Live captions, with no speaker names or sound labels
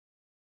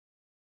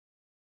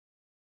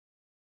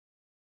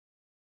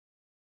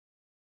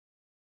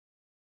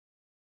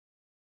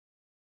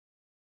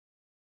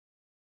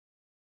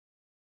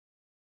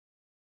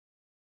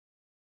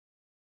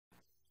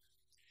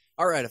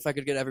All right, if I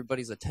could get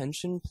everybody's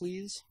attention,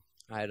 please.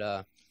 I'd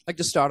like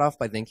to start off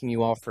by thanking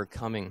you all for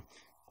coming.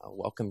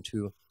 Welcome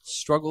to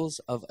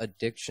Struggles of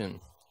Addiction.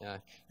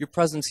 Your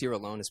presence here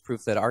alone is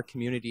proof that our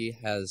community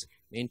has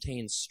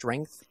maintained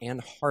strength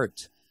and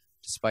heart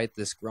despite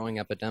this growing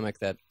epidemic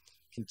that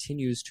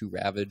continues to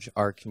ravage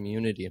our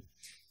community.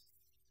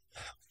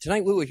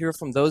 Tonight we will hear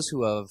from those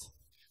who have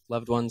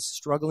loved ones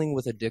struggling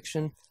with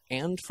addiction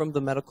and from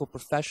the medical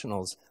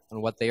professionals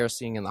on what they are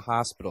seeing in the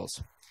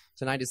hospitals.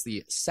 Tonight is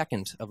the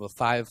second of a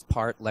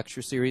 5-part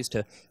lecture series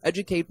to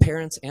educate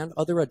parents and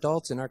other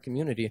adults in our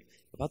community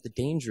about the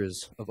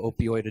dangers of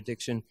opioid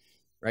addiction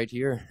right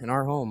here in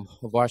our home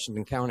of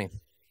Washington County.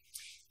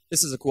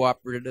 This is a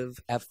cooperative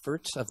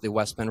effort of the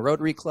West Bend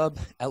Rotary Club,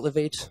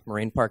 Elevate,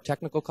 Moraine Park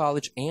Technical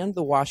College, and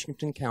the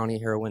Washington County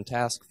Heroin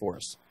Task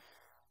Force.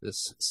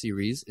 This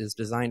series is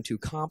designed to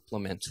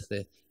complement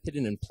the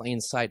Hidden in Plain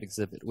Sight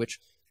exhibit, which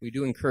we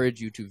do encourage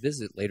you to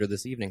visit later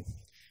this evening.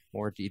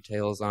 More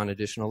details on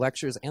additional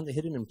lectures and the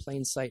Hidden in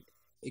Plain Sight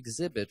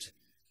exhibit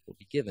will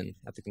be given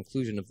at the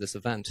conclusion of this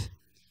event.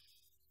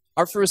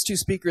 Our first two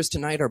speakers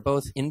tonight are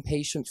both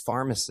inpatient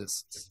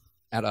pharmacists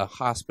at a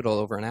hospital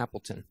over in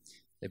Appleton.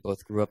 They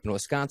both grew up in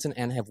Wisconsin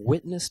and have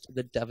witnessed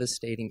the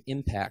devastating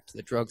impact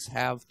that drugs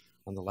have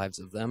on the lives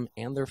of them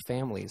and their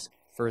families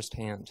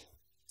firsthand.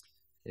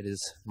 It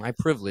is my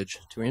privilege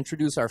to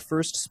introduce our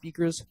first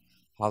speakers,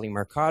 Holly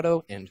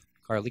Mercado and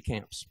Carly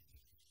Camps.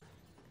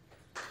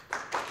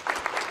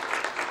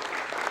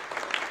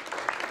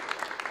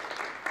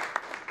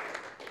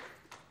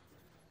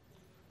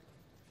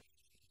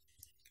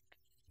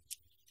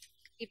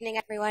 Good evening,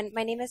 everyone.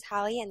 My name is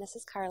Holly, and this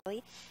is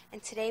Carly,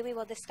 and today we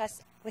will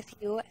discuss with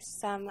you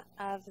some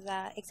of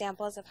the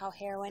examples of how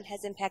heroin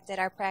has impacted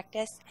our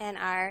practice and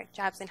our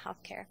jobs in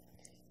healthcare.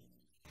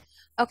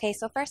 Okay,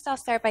 so first I'll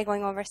start by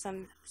going over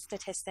some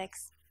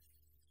statistics.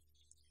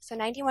 So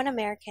 91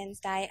 Americans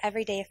die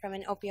every day from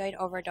an opioid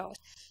overdose,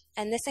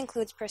 and this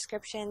includes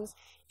prescriptions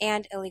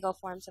and illegal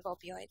forms of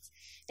opioids.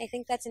 And I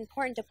think that's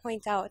important to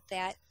point out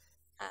that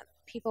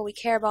people we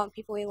care about and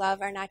people we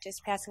love are not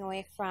just passing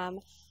away from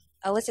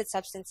illicit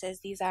substances.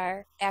 These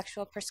are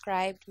actual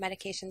prescribed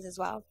medications as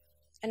well.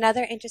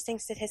 Another interesting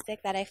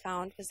statistic that I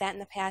found was that in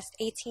the past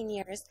 18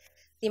 years,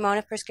 the amount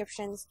of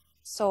prescriptions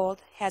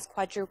sold has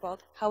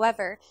quadrupled.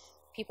 However,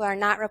 people are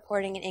not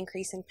reporting an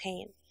increase in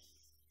pain.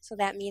 So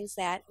that means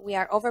that we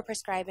are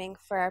overprescribing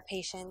for our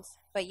patients,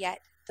 but yet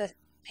the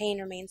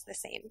pain remains the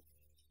same.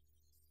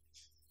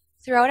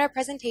 Throughout our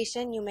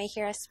presentation, you may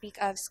hear us speak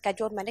of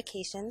scheduled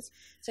medications.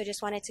 So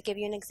just wanted to give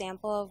you an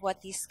example of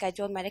what these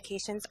scheduled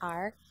medications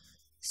are.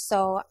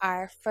 So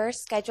our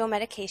first scheduled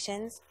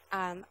medications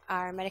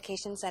are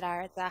medications that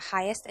are the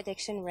highest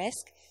addiction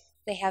risk.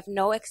 They have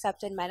no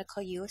accepted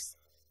medical use.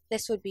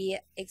 This would be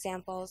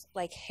examples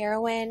like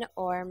heroin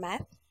or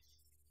meth.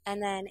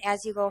 And then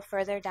as you go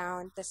further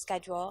down the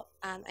schedule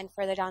and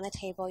further down the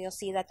table, you'll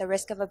see that the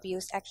risk of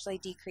abuse actually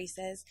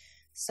decreases.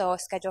 So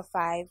Schedule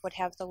 5 would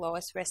have the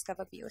lowest risk of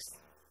abuse.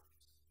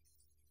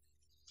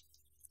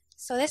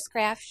 So this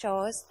graph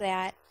shows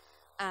that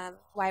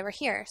why we're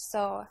here.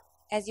 So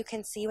as you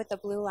can see with the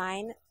blue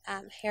line,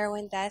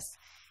 heroin deaths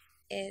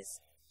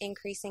is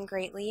increasing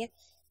greatly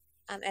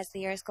as the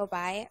years go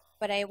by.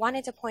 But I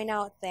wanted to point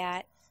out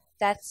that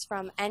deaths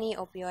from any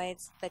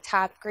opioids, the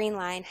top green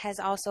line, has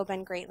also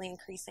been greatly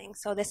increasing.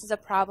 So this is a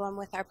problem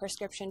with our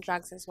prescription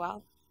drugs as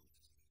well.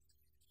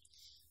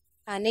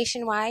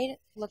 Nationwide,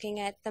 looking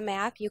at the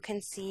map, you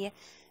can see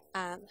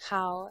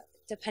how,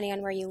 depending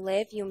on where you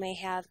live, you may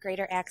have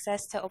greater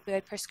access to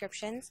opioid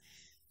prescriptions.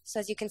 So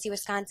as you can see,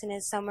 Wisconsin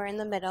is somewhere in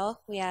the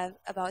middle. We have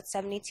about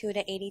 72 to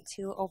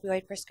 82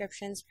 opioid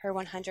prescriptions per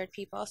 100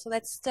 people. So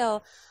that's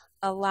still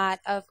a lot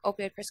of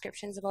opioid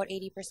prescriptions, about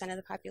 80% of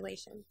the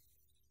population.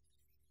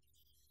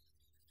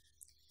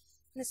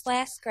 This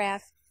last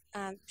graph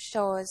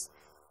shows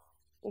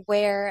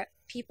where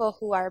people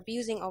who are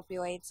abusing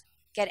opioids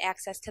get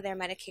access to their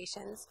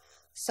medications.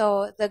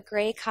 So the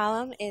gray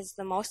column is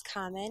the most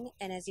common,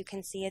 and as you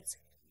can see,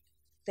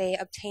 they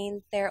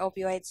obtain their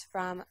opioids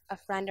from a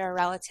friend or a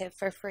relative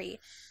for free.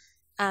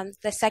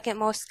 The second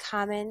most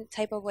common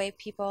type of way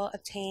people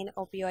obtain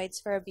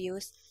opioids for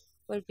abuse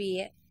would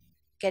be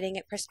getting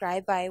it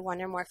prescribed by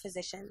one or more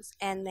physicians,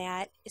 and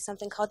that is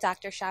something called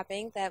doctor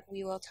shopping that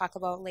we will talk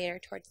about later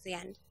towards the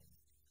end.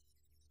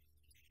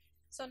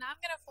 So now I'm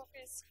going to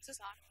focus, is this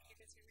on? You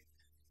guys hear me?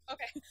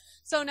 Okay.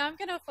 So now I'm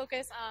going to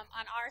focus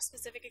on our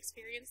specific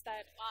experience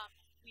that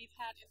we've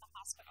had in the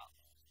hospital.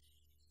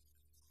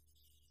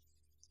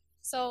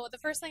 So the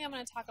first thing I'm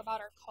going to talk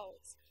about are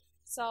codes.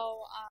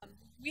 So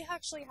we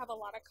actually have a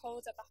lot of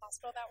codes at the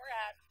hospital that we're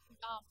at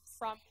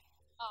from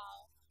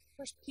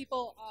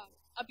people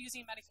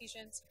abusing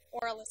medications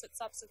or illicit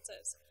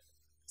substances.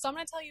 So I'm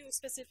going to tell you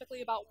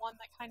specifically about one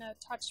that kind of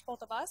touched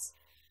both of us.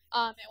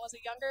 It was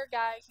a younger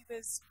guy. He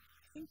was,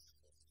 I think,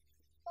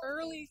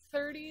 early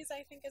 30s,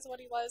 I think is what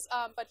he was.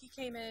 But he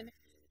came in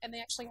and they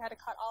actually had to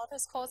cut all of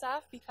his clothes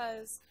off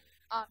because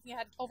he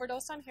had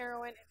overdosed on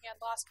heroin and he had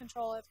lost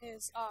control of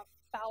his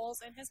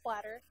bowels and his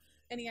bladder,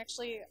 and he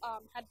actually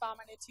had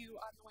vomited too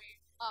on the way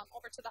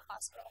over to the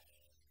hospital.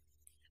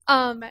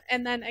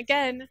 And then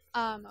again,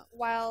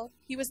 while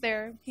he was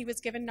there, he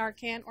was given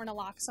Narcan or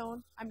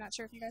naloxone. I'm not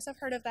sure if you guys have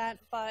heard of that,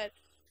 but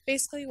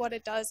basically what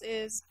it does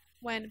is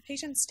when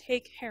patients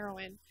take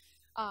heroin,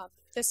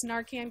 this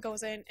Narcan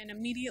goes in and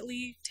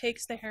immediately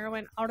takes the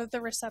heroin out of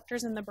the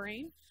receptors in the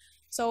brain.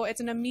 So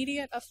it's an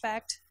immediate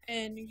effect,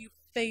 and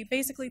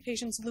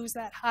patients lose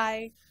that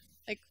high,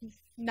 like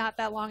not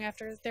that long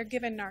after they're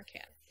given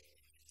Narcan.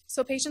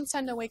 So patients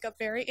tend to wake up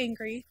very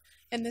angry,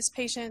 and this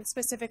patient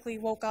specifically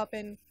woke up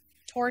and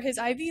tore his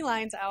IV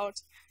lines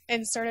out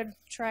and started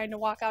trying to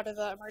walk out of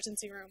the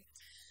emergency room.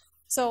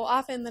 So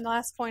often the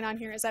last point on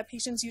here is that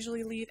patients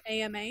usually leave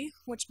AMA,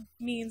 which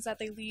means that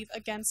they leave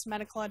against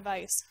medical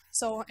advice.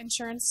 So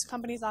insurance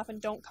companies often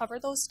don't cover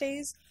those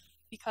stays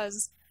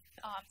because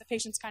the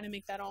patients kind of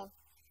make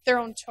their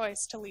own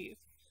choice to leave.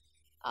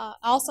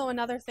 Also,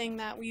 another thing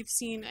that we've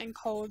seen in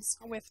codes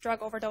with drug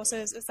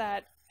overdoses is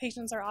that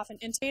patients are often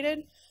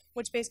intubated,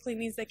 which basically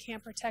means they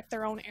can't protect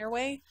their own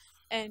airway.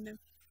 And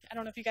I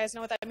don't know if you guys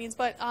know what that means,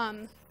 but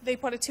they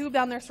put a tube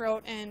down their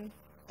throat and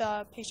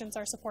the patients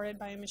are supported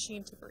by a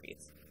machine to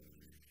breathe.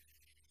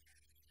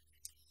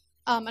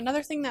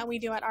 Another thing that we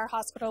do at our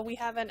hospital, we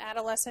have an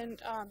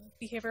adolescent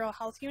behavioral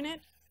health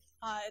unit.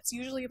 It's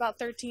usually about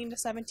 13 to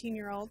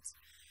 17-year-olds,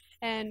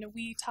 and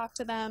we talk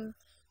to them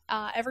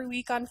every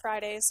week on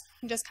Fridays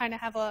and just kind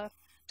of have a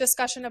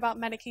discussion about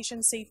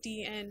medication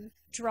safety and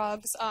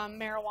drugs,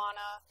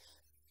 marijuana,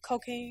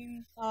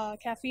 cocaine,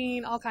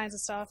 caffeine, all kinds of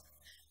stuff.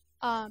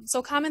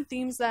 So common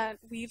themes that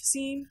we've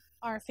seen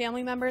are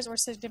family members or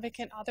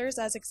significant others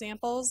as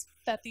examples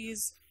that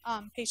these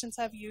patients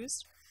have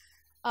used.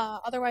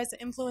 Otherwise,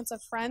 the influence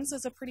of friends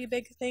is a pretty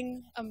big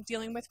thing,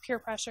 dealing with peer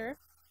pressure.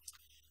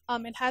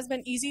 It has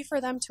been easy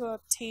for them to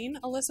obtain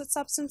illicit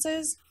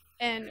substances,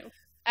 and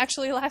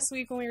actually last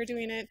week when we were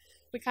doing it,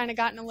 we kind of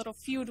got in a little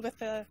feud with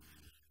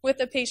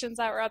the patients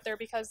that were out there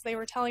because they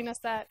were telling us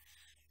that,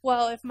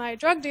 well, if my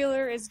drug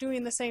dealer is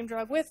doing the same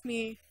drug with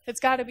me, it's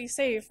got to be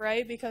safe,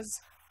 right?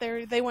 Because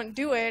they wouldn't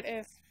do it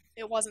if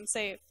it wasn't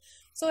safe.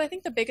 So I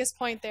think the biggest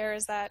point there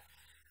is that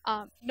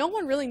no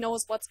one really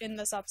knows what's in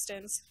the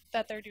substance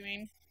that they're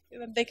doing.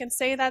 They can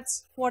say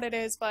that's what it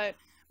is, but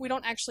we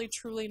don't actually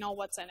truly know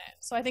what's in it.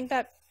 So I think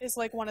that is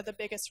like one of the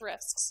biggest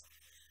risks.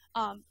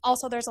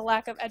 Also, there's a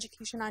lack of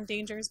education on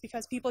dangers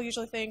because people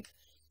usually think,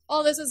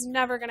 oh, this is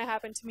never going to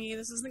happen to me.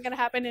 This isn't going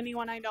to happen to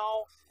anyone I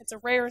know. It's a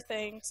rare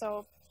thing.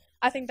 So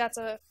I think that's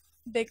a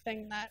big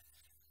thing that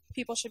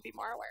people should be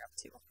more aware of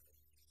too.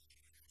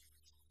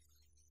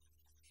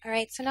 All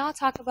right, so now I'll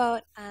talk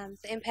about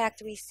the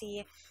impact we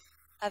see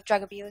of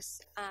drug abuse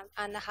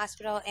on the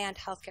hospital and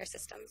healthcare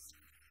systems.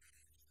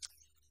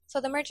 So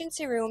the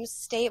emergency rooms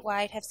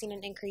statewide have seen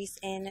an increase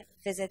in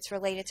visits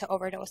related to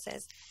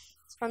overdoses.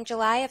 From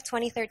July of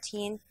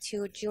 2013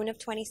 to June of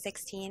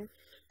 2016,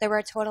 there were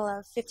a total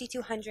of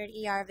 5,200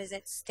 ER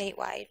visits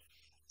statewide.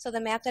 So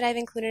the map that I've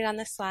included on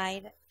the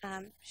slide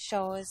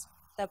shows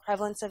the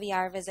prevalence of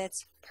ER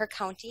visits per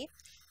county.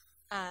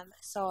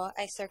 So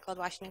I circled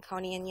Washington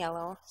County in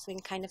yellow so we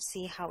can kind of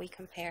see how we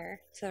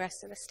compare to the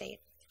rest of the state.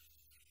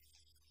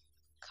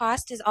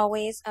 Cost is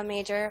always a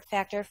major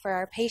factor for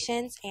our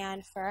patients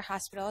and for our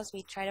hospitals.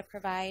 We try to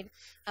provide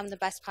the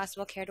best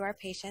possible care to our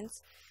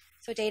patients.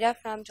 So data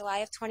from July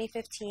of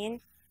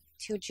 2015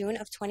 to June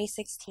of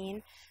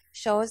 2016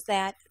 shows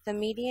that the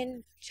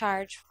median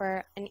charge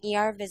for an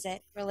ER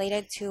visit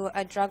related to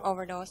a drug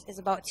overdose is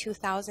about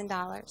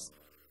 $2,000.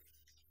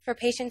 For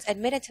patients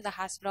admitted to the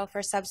hospital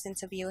for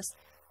substance abuse,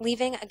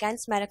 leaving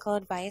against medical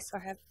advice,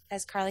 or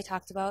as Carly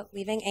talked about,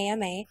 leaving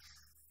AMA,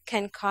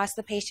 can cost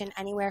the patient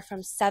anywhere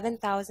from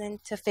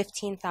 $7,000 to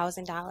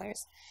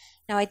 $15,000.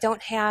 Now, I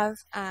don't have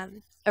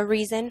a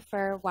reason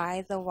for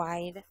why the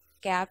wide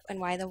gap and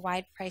why the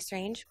wide price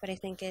range, but I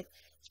think it's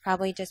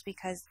probably just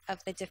because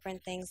of the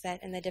different things that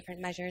and the different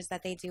measures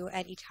that they do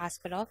at each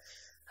hospital.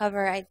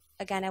 However, I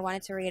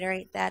wanted to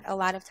reiterate that a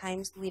lot of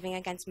times leaving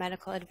against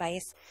medical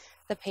advice,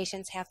 the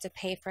patients have to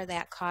pay for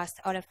that cost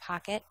out of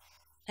pocket.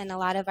 And a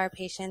lot of our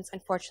patients,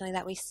 unfortunately,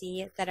 that we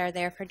see that are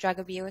there for drug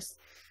abuse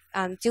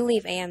do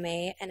leave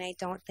AMA, and I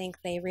don't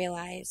think they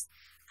realize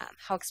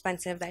how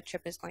expensive that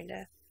trip is going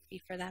to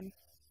be for them.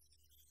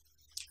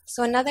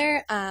 So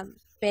another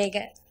big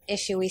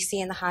issue we see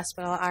in the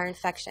hospital are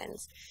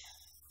infections.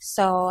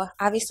 So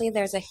obviously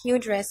there's a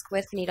huge risk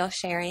with needle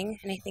sharing,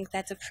 and I think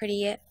that's a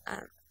pretty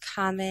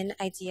common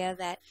idea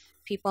that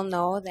people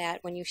know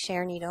that when you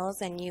share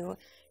needles and you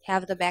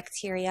have the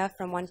bacteria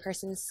from one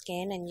person's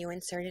skin and you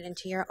insert it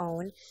into your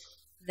own,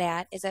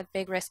 that is a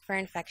big risk for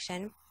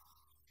infection.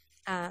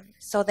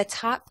 So the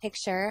top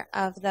picture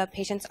of the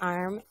patient's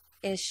arm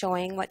is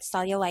showing what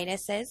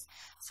cellulitis is.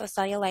 So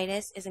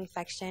cellulitis is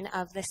infection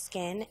of the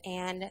skin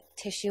and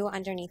tissue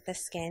underneath the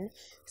skin.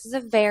 This is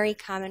a very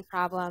common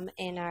problem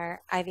in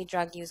our IV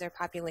drug user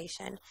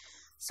population.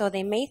 So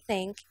they may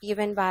think,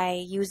 even by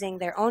using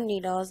their own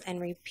needles and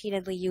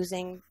repeatedly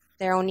using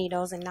their own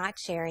needles and not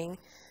sharing,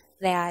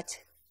 that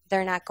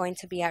they're not going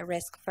to be at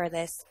risk for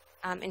this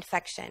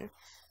infection.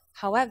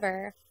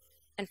 However,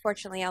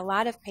 unfortunately, a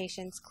lot of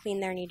patients clean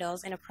their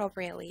needles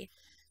inappropriately.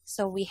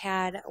 So we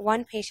had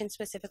one patient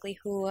specifically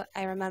who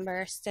I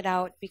remember stood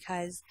out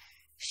because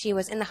she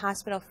was in the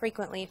hospital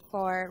frequently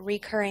for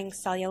recurring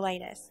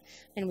cellulitis,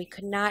 and we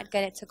could not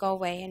get it to go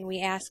away. And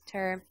we asked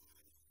her,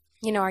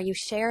 are you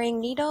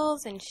sharing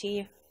needles? And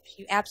she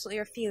absolutely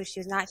refused. She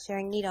was not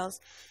sharing needles.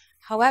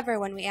 However,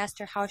 when we asked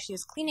her how she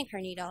was cleaning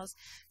her needles,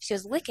 she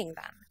was licking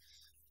them.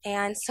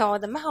 And so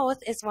the mouth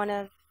is one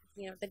of,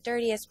 the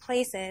dirtiest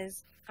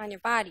places on your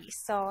body.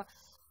 So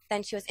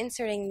then she was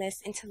inserting this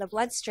into the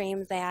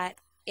bloodstream that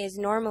is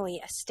normally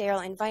a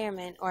sterile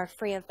environment or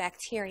free of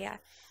bacteria.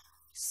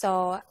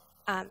 So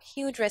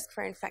huge risk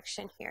for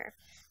infection here.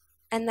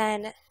 And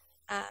then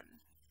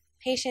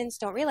patients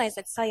don't realize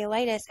that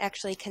cellulitis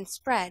actually can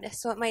spread.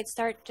 So it might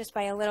start just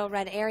by a little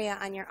red area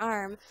on your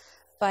arm,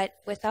 but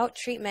without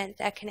treatment,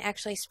 that can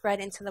actually spread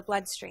into the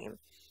bloodstream.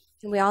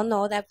 And we all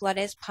know that blood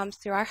is pumped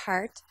through our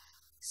heart.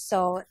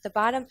 So the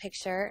bottom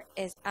picture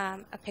is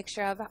a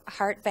picture of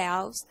heart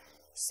valves.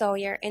 So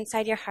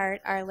inside your heart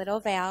are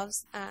little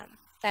valves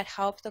that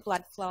help the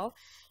blood flow.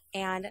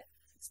 And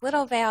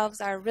little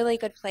valves are a really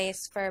good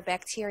place for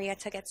bacteria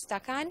to get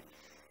stuck on.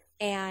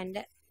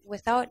 And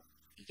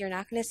you're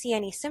not going to see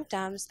any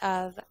symptoms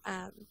of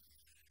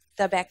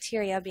the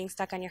bacteria being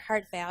stuck on your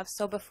heart valve.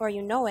 So before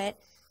you know it,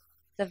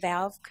 the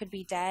valve could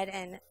be dead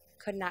and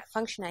could not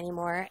function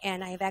anymore.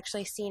 And I've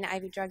actually seen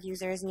IV drug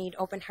users need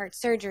open heart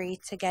surgery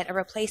to get a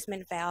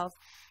replacement valve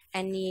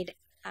and need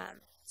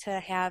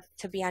to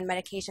be on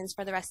medications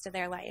for the rest of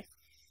their life.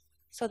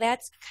 So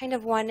that's kind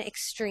of one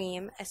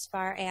extreme as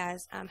far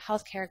as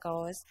healthcare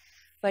goes.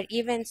 But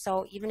even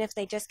if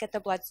they just get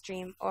the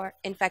bloodstream or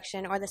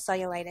infection or the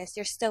cellulitis,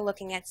 you're still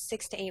looking at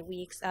 6 to 8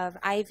 weeks of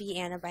IV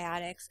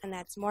antibiotics, and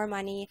that's more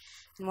money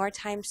and more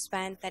time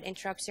spent that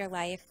interrupts your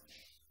life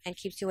and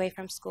keeps you away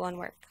from school and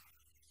work.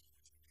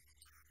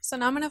 So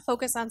now I'm going to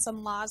focus on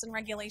some laws and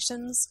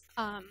regulations.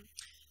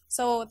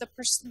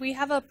 We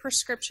have a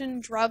prescription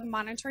drug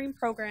monitoring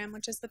program,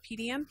 which is the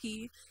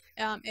PDMP.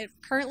 It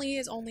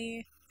currently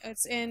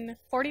it's in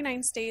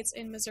 49 states,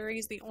 and Missouri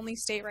is the only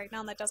state right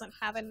now that doesn't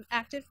have an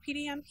active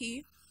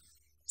PDMP.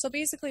 So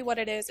basically what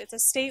it is, it's a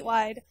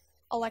statewide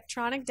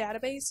electronic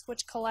database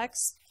which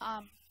collects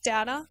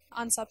data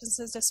on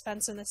substances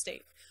dispensed in the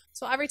state.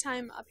 So every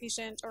time a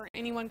patient or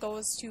anyone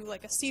goes to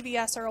like a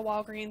CVS or a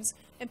Walgreens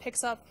and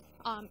picks up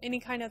any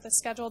kind of the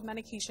scheduled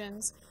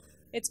medications,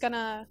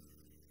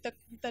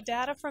 the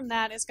data from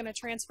that is going to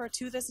transfer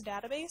to this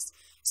database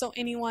so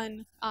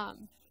anyone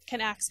can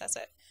access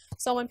it.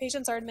 So when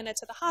patients are admitted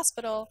to the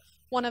hospital,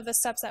 one of the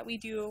steps that we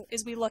do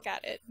is we look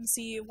at it and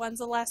see when's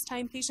the last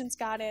time patients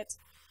got it.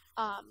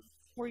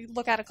 We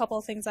look at a couple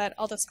of things that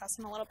I'll discuss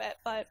in a little bit,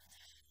 but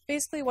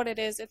basically what it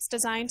is, it's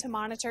designed to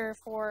monitor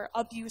for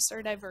abuse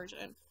or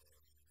diversion.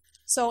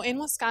 So in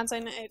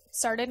Wisconsin, it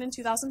started in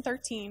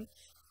 2013,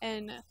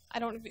 and I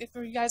don't know if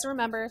you guys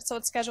remember, so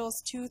it's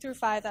schedules 2 through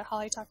 5 that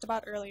Holly talked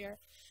about earlier.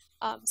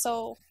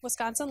 So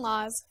Wisconsin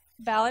laws,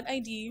 valid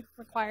ID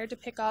required to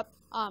pick up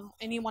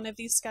any one of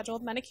these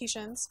scheduled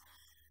medications.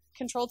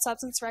 Controlled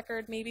substance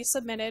record may be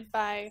submitted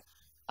by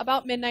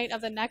about midnight of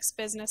the next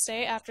business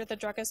day after the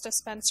drug is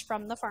dispensed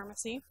from the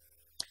pharmacy.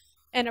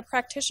 And a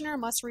practitioner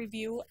must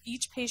review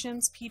each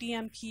patient's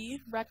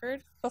PDMP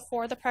record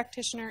before the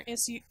practitioner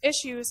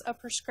issues a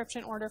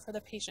prescription order for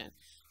the patient,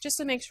 just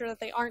to make sure that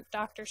they aren't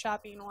doctor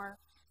shopping or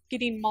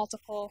getting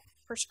multiple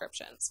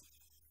prescriptions.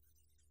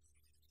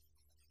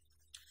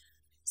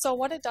 So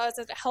what it does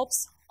is it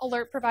helps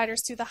alert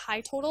providers to the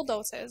high total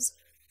doses,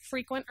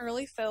 frequent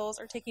early fills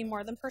or taking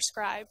more than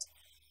prescribed,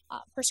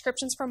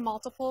 prescriptions from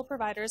multiple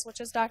providers, which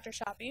is doctor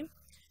shopping,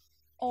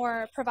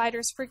 or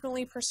providers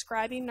frequently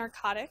prescribing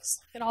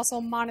narcotics. It also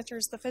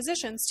monitors the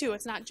physicians too.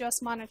 It's not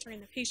just monitoring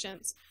the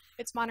patients,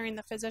 it's monitoring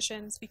the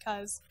physicians,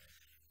 because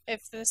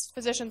if this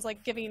physician's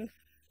like giving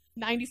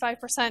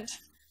 95%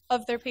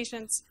 of their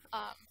patients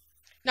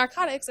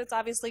narcotics, it's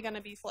obviously going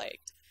to be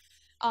flagged.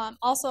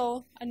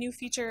 Also, a new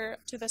feature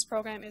to this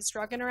program is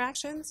drug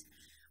interactions.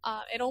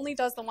 It only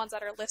does the ones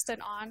that are listed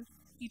on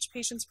each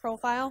patient's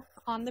profile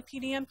on the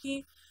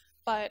PDMP,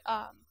 but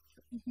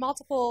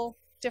multiple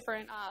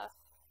different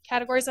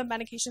categories of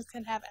medications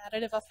can have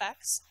additive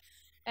effects,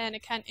 and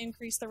it can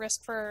increase the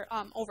risk for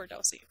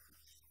overdosing.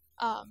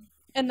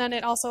 And then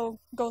it also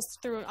goes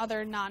through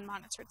other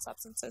non-monitored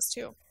substances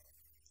too.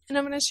 And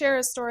I'm going to share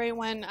a story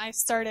when I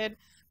started.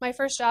 My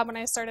first job when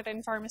I started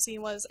in pharmacy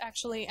was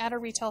actually at a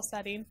retail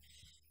setting,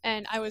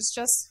 and I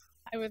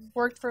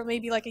worked for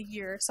maybe like a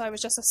year, so I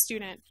was just a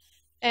student.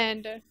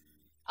 And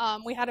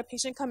we had a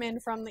patient come in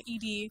from the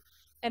ED,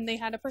 and they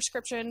had a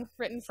prescription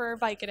written for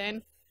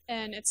Vicodin,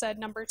 and it said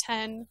number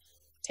 10,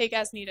 take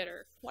as needed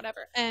or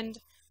whatever. And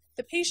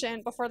the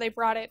patient, before they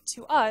brought it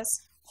to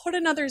us, put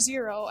another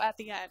 0 at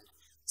the end.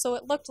 So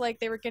it looked like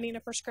they were getting a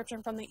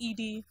prescription from the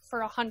ED for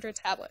 100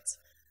 tablets,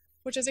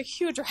 which is a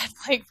huge red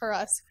flag for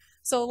us.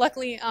 So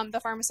luckily, the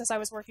pharmacist I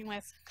was working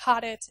with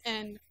caught it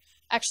and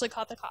actually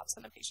caught the cops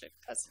on the patient,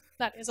 because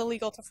that is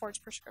illegal to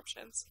forge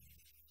prescriptions.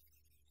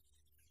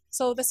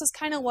 So this is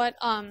kind of what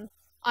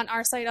on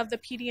our site of the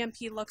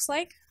PDMP looks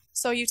like.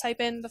 So you type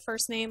in the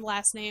first name,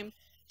 last name,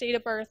 date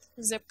of birth,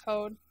 zip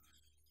code,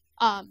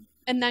 and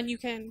then you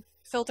can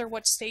filter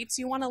which states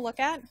you want to look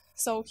at.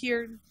 So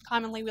here,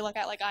 commonly we look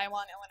at like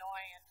Iowa and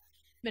Illinois and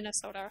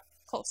Minnesota,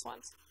 close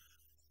ones.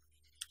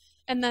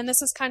 And then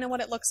this is kind of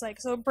what it looks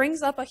like. So it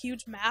brings up a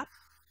huge map,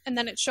 and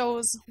then it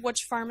shows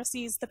which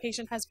pharmacies the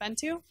patient has been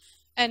to,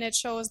 and it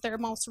shows their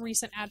most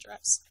recent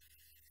address.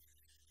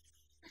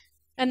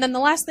 And then the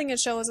last thing it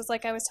shows is,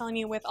 like I was telling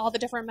you, with all the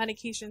different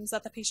medications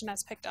that the patient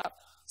has picked up.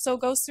 So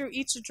it goes through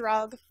each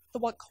drug,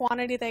 what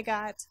quantity they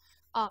got,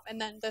 and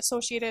then the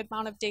associated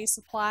amount of day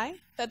supply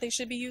that they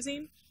should be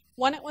using,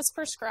 when it was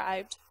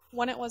prescribed,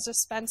 when it was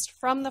dispensed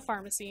from the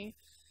pharmacy,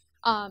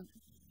 and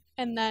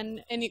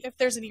then if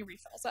there's any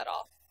refills at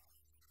all.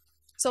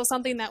 So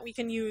something that we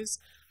can use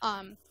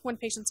when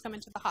patients come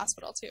into the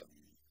hospital too.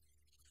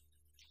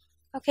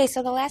 Okay,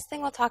 so the last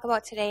thing we'll talk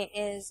about today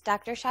is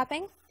doctor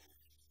shopping.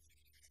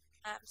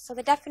 So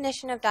the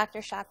definition of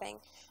doctor shopping: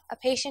 a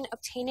patient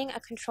obtaining a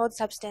controlled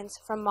substance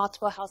from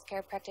multiple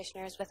healthcare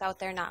practitioners without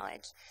their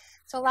knowledge.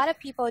 So a lot of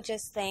people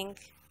just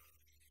think,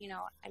 you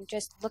know, I'm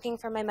just looking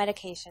for my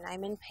medication,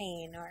 I'm in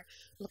pain, or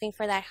looking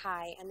for that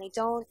high, and they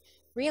don't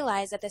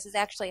realize that this is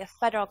actually a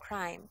federal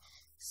crime.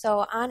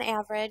 So on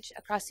average,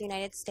 across the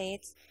United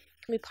States,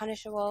 it can be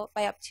punishable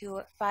by up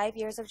to 5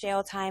 years of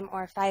jail time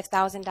or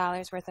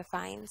 $5,000 worth of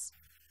fines.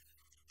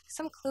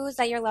 Some clues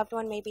that your loved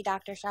one may be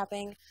doctor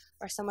shopping,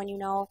 or someone you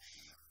know,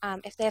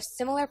 if they have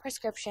similar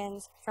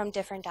prescriptions from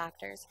different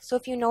doctors. So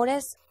if you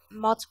notice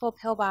multiple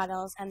pill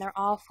bottles and they're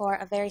all for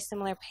a very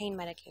similar pain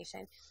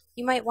medication,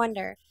 you might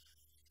wonder,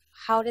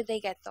 how did they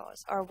get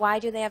those? Or why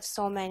do they have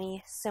so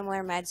many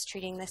similar meds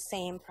treating the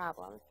same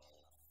problem?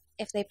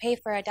 If they pay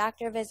for a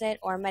doctor visit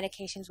or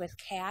medications with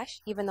cash,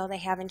 even though they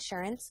have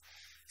insurance.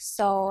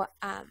 So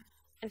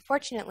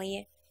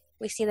unfortunately,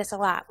 we see this a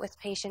lot with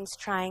patients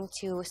trying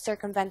to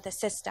circumvent the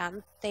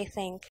system. They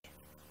think,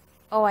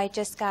 oh, I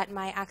just got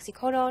my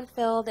oxycodone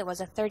filled. It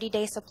was a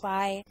 30-day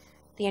supply.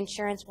 The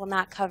insurance will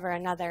not cover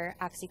another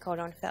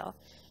oxycodone fill.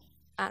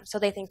 So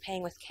they think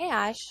paying with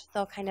cash,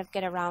 they'll kind of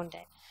get around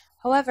it.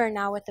 However,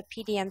 now with the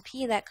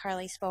PDMP that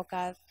Carly spoke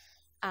of,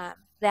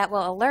 that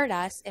will alert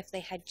us if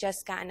they had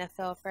just gotten a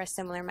fill for a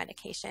similar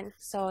medication.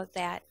 So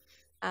that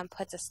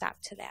puts a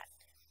stop to that.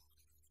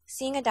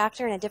 Seeing a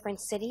doctor in a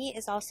different city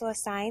is also a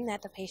sign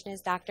that the patient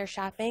is doctor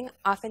shopping.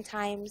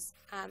 Oftentimes,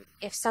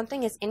 if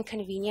something is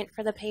inconvenient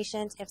for the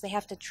patient, if they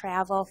have to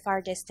travel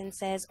far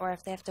distances or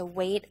if they have to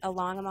wait a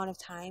long amount of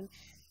time,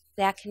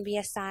 that can be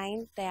a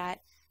sign that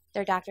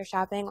they're doctor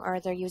shopping or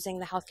they're using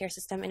the healthcare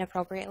system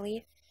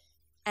inappropriately.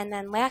 And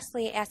then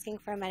lastly, asking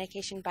for a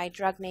medication by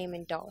drug name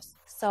and dose.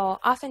 So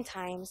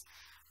oftentimes,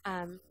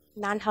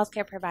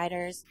 non-healthcare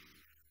providers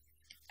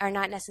are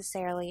not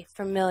necessarily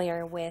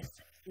familiar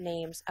with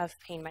names of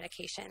pain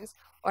medications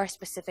or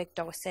specific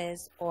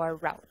doses or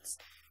routes.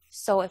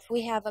 So if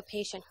we have a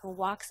patient who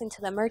walks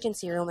into the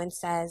emergency room and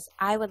says,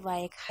 I would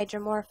like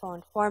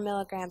hydromorphone 4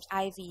 milligrams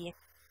IV,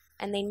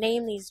 and they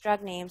name these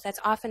drug names, that's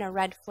often a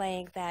red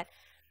flag that,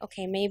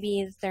 okay,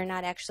 maybe they're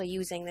not actually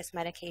using this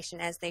medication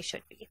as they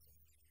should be.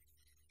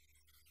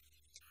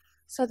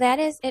 So that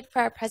is it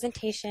for our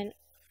presentation.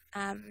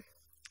 I'm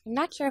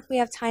not sure if we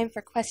have time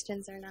for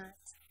questions or not.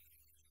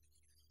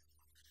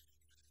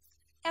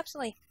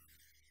 Absolutely.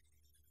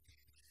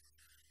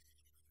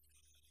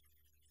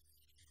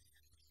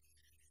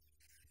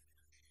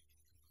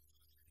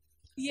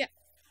 Yeah.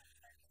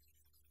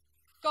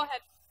 Go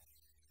ahead.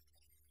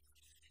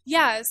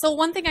 Yeah, so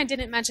one thing I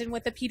didn't mention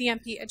with the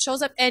PDMP, it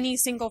shows up any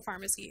single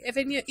pharmacy. If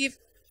the internet.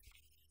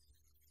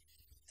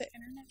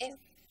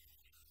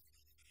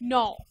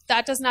 No,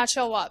 that does not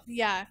show up.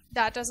 Yeah,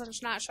 that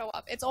does not show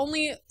up. It's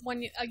only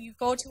when you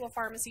go to a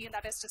pharmacy and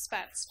that is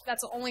dispensed.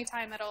 That's the only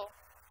time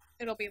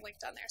it'll be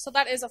linked on there. So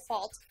that is a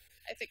fault,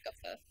 I think, of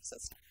the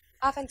system.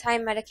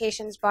 Oftentimes,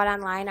 medications bought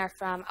online are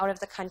from out of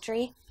the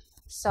country,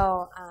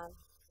 so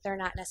they're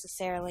not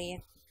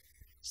necessarily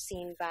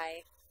seen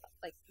by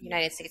like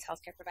United States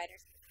healthcare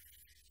providers.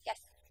 Yes.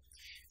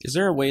 Is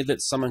there a way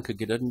that someone could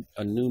get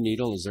a new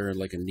needle? Is there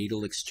like a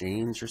needle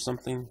exchange or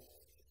something?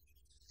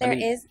 There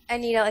is a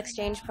needle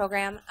exchange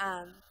program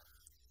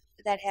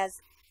that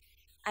has,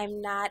 I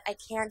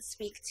can't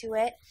speak to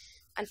it.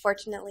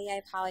 Unfortunately, I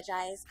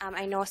apologize.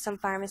 I know some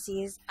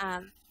pharmacies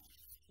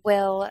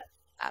will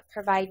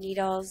provide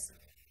needles,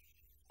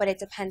 but it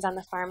depends on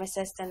the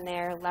pharmacist and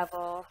their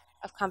level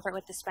of comfort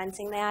with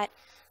dispensing that.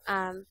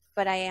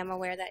 But I am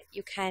aware that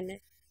you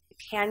can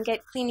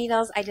get clean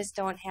needles. I just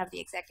don't have the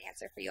exact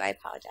answer for you. I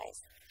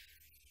apologize.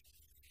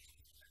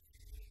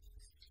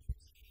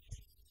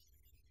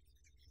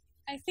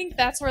 I think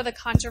that's where the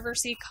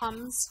controversy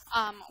comes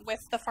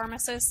with the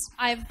pharmacists.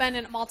 I've been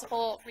in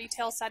multiple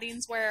retail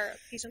settings where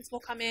patients will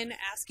come in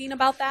asking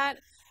about that,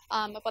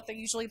 but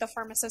usually the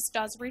pharmacist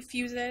does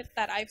refuse it,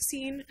 that I've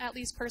seen, at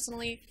least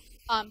personally,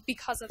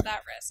 because of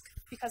that risk.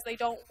 Because they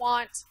don't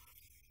want,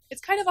 it's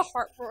kind of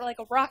like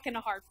a rock in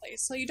a hard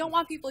place. So you don't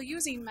want people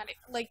using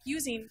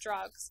using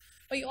drugs,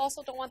 but you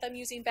also don't want them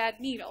using bad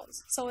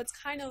needles. So it's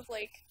kind of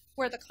like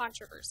where the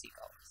controversy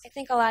goes. I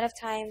think a lot of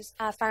times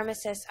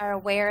pharmacists are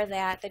aware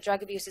that the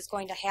drug abuse is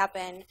going to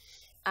happen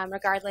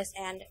regardless,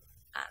 and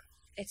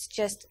it's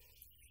just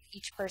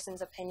each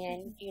person's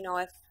opinion. You know,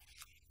 if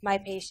my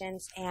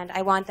patients and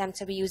I want them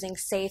to be using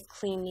safe,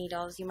 clean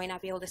needles, you might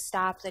not be able to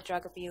stop the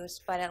drug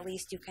abuse, but at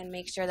least you can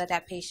make sure that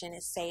that patient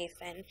is safe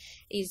and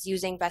is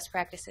using best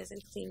practices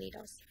and clean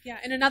needles. Yeah,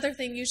 and another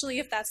thing, usually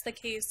if that's the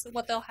case,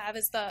 what they'll have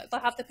is they'll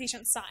have the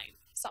patient sign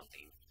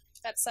something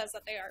that says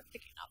that they are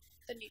picking up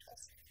the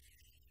needles.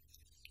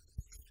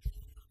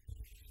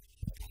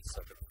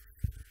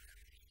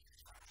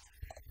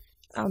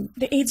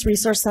 The AIDS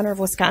Resource Center of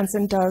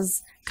Wisconsin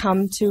does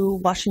come to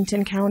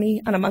Washington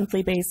County on a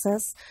monthly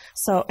basis,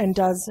 and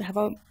does have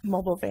a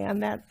mobile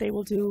van that they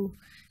will do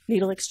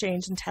needle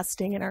exchange and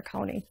testing in our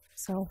county.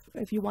 So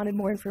if you wanted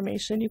more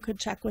information, you could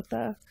check with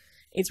the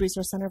AIDS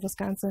Resource Center of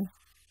Wisconsin.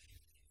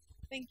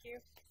 Thank you.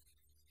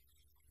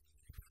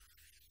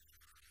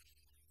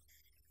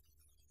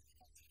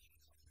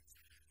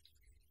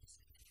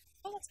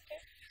 Oh, that's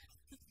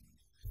okay.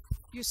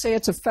 You say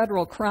it's a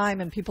federal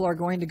crime and people are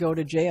going to go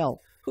to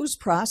jail. Who's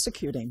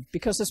prosecuting?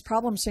 Because this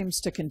problem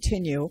seems to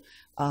continue.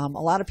 A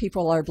lot of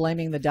people are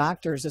blaming the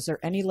doctors. Is there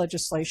any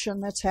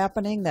legislation that's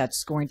happening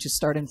that's going to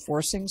start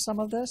enforcing some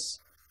of this?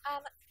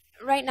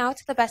 Right now,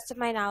 to the best of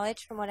my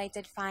knowledge, from what I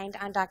did find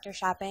on Doctor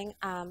Shopping,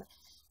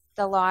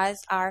 the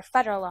laws are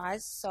federal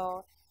laws.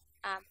 So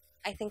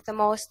I think the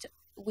most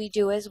we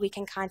do is we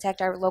can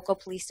contact our local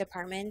police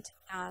department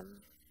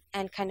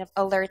and kind of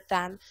alert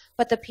them.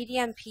 But the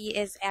PDMP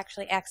is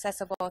actually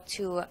accessible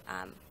to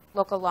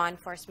local law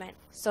enforcement,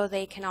 so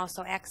they can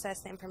also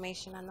access the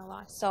information on the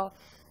law. So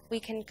we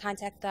can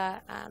contact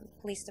the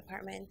police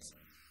department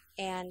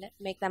and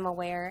make them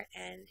aware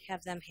and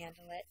have them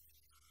handle it.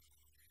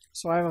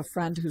 So I have a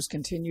friend who's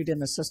continued in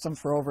the system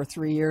for over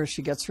 3 years.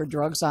 She gets her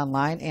drugs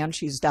online and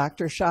she's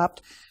doctor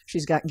shopped.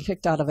 She's gotten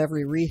kicked out of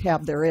every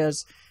rehab there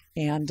is,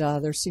 and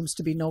there seems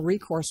to be no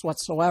recourse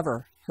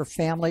whatsoever. Her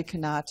family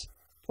cannot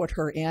put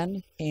her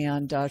in,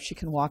 and she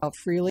can walk out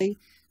freely.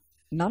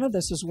 None of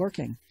this is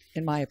working,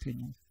 in my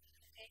opinion.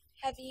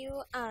 Have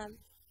you,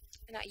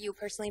 not you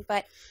personally,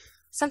 but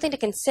something to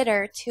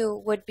consider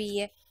too would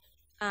be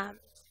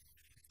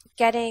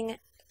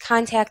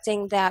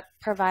contacting that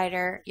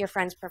provider, your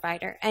friend's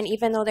provider. And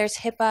even though there's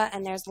HIPAA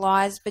and there's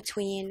laws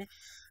between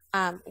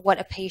what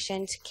a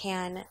patient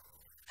can,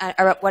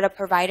 or what a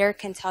provider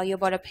can tell you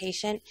about a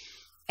patient,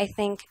 I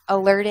think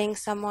alerting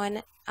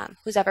someone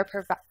who's ever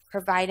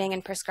providing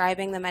and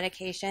prescribing the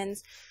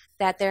medications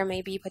that there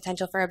may be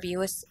potential for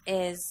abuse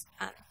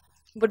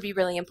would be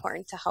really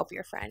important to help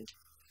your friend.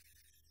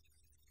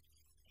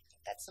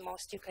 That's the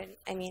most you could,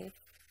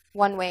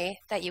 one way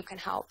that you can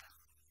help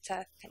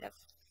to kind of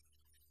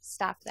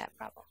stop that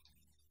problem.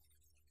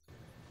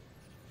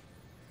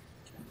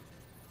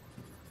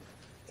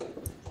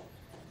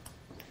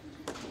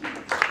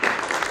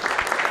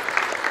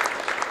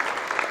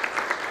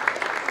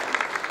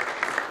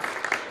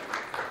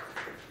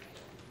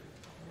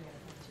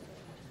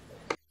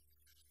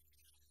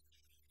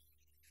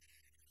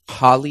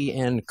 Holly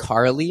and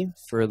Carly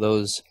for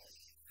those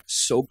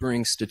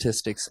sobering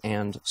statistics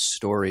and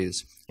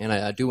stories. And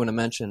I do want to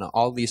mention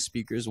all these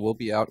speakers will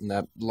be out in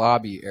that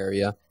lobby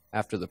area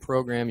after the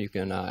program. You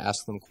can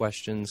ask them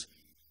questions.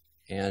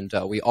 And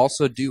we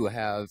also do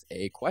have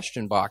a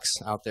question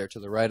box out there to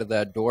the right of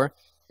that door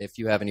if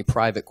you have any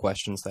private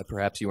questions that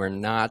perhaps you are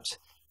not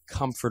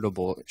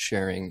comfortable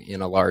sharing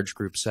in a large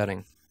group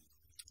setting.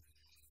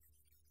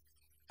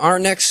 Our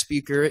next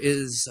speaker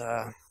is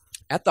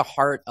at the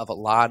heart of a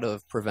lot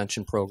of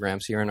prevention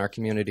programs here in our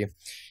community.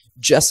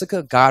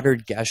 Jessica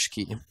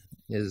Goddard-Geschke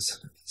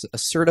is a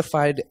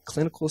certified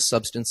clinical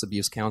substance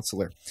abuse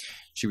counselor.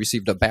 She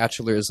received a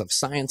Bachelor's of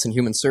Science in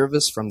Human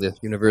Service from the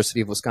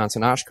University of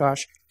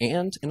Wisconsin-Oshkosh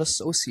and an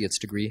associate's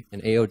degree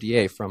in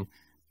AODA from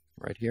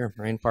right here,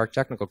 Moraine Park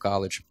Technical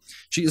College.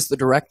 She is the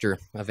director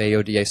of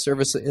AODA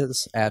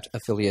services at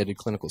Affiliated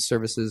Clinical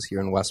Services here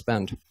in West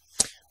Bend.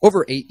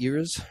 Over 8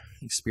 years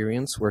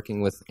experience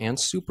working with and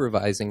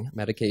supervising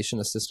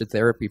medication-assisted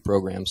therapy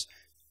programs.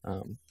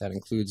 That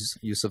includes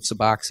use of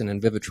Suboxone and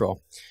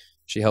Vivitrol.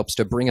 She helps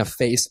to bring a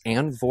face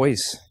and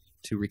voice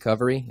to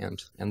recovery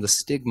and the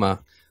stigma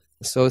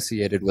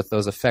associated with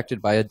those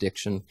affected by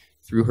addiction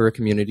through her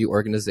community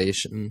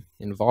organization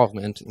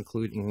involvement,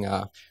 including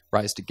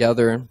Rise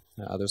Together.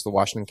 There's the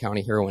Washington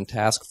County Heroin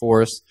Task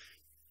Force,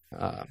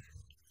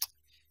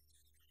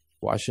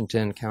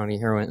 Washington County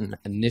Heroin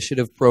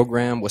Initiative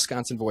Program,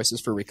 Wisconsin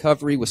Voices for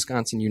Recovery,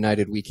 Wisconsin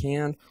United We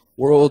Can,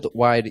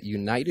 Worldwide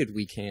United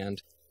We Can,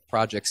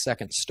 Project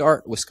Second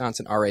Start,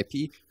 Wisconsin RAP,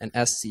 and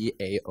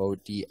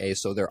SCAODA.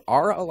 So there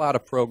are a lot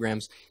of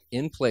programs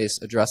in place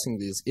addressing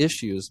these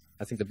issues.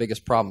 I think the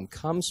biggest problem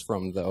comes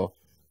from, though,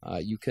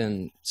 you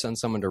can send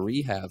someone to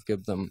rehab,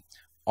 give them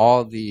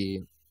all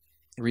the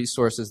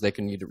resources they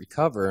can need to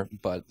recover,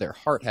 but their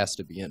heart has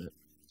to be in it.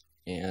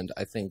 And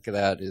I think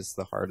that is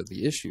the heart of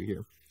the issue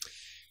here.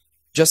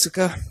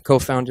 Jessica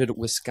co-founded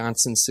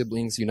Wisconsin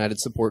Siblings United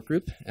Support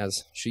Group,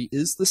 as she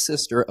is the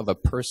sister of a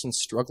person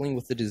struggling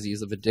with the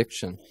disease of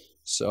addiction.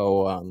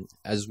 So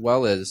as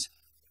well as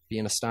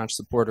being a staunch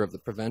supporter of the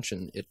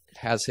prevention, it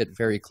has hit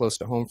very close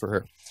to home for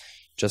her.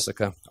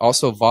 Jessica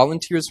also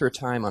volunteers her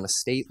time on a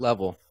state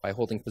level by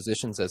holding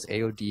positions as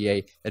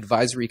AODA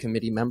Advisory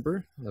Committee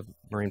member of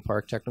Moraine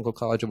Park Technical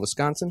College of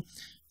Wisconsin,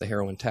 the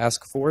Heroin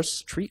Task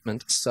Force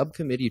Treatment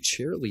Subcommittee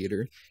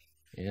Chairleader,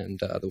 and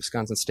the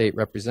Wisconsin State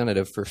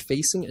Representative for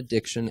Facing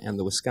Addiction and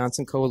the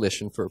Wisconsin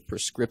Coalition for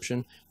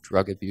Prescription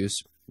Drug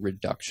Abuse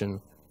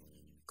Reduction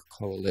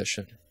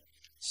Coalition.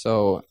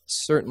 So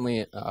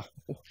certainly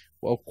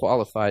well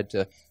qualified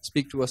to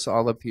speak to us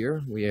all up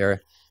here. We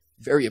are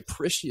very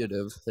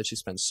appreciative that she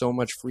spends so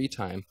much free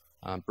time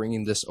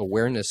bringing this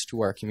awareness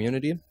to our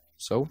community.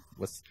 So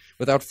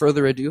without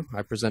further ado,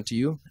 I present to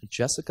you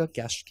Jessica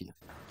Geschke.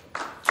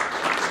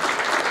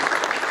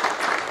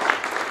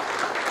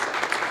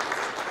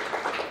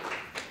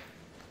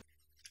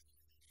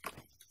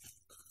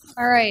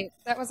 All right,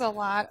 that was a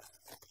lot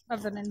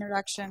of an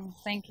introduction.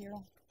 Thank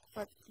you,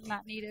 but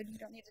not needed. You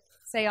don't need to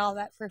say all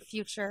that for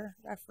future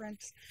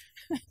reference.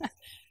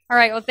 All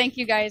right, well, thank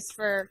you guys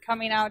for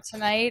coming out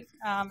tonight,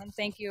 and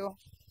thank you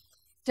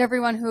to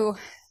everyone who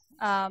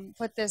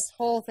put this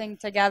whole thing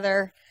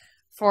together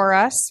for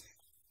us.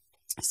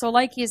 So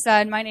like you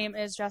said, my name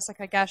is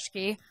Jessica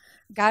Geschke.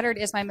 Goddard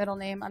is my middle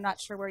name. I'm not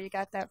sure where you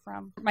got that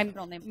from. My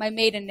middle name, my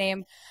maiden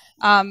name.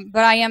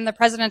 But I am the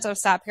president of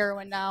Stop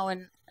Heroin Now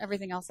and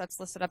everything else that's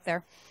listed up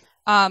there.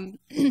 So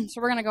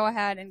we're going to go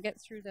ahead and get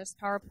through this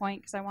PowerPoint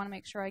because I want to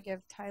make sure I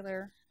give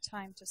Tyler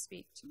time to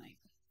speak tonight.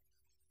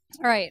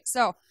 All right,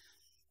 so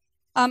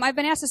I've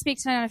been asked to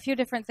speak tonight on a few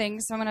different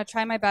things, so I'm going to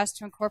try my best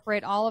to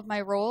incorporate all of my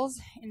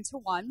roles into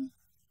one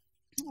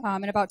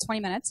in about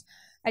 20 minutes.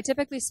 I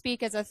typically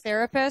speak as a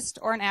therapist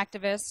or an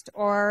activist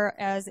or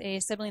as a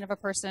sibling of a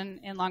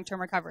person in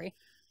long-term recovery.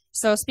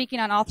 So speaking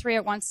on all three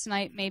at once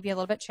tonight may be a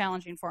little bit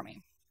challenging for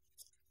me.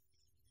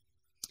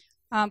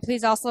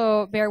 Please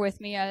also bear with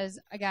me as,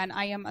 again,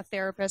 I am a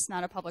therapist,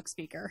 not a public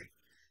speaker.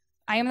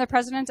 I am the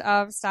president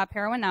of Stop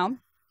Heroin Now.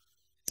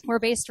 We're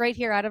based right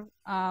here out of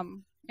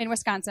in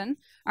Wisconsin.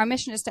 Our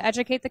mission is to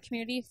educate the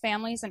community,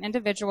 families, and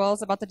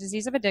individuals about the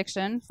disease of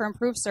addiction for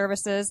improved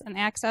services and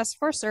access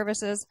for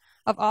services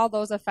of all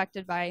those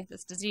affected by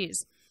this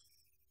disease.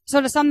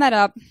 So to sum that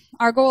up,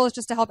 our goal is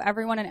just to help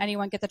everyone and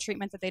anyone get the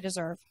treatment that they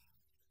deserve.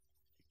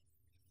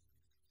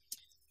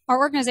 Our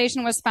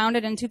organization was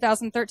founded in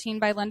 2013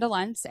 by Linda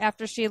Lentz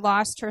after she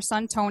lost her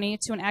son Tony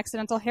to an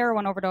accidental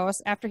heroin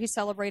overdose after he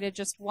celebrated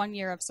just 1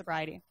 year of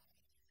sobriety.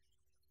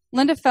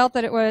 Linda felt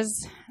that it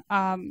was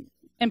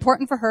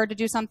important for her to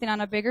do something on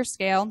a bigger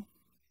scale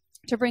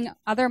to bring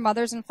other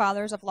mothers and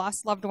fathers of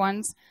lost loved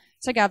ones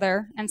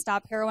together, and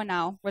Stop Heroin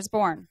Now was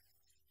born.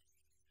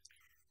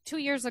 2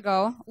 years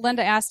ago,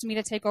 Linda asked me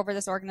to take over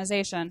this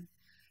organization.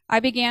 I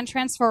began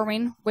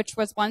Transforming, which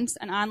was once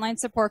an online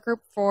support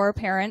group for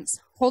parents,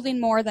 holding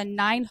more than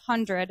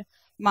 900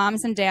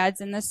 moms and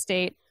dads in this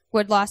state who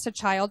had lost a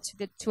child to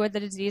the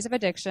disease of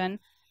addiction,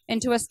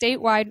 into a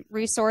statewide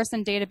resource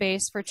and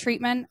database for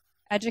treatment,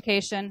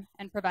 education,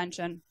 and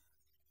prevention.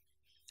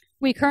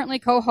 We currently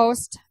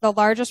co-host the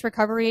largest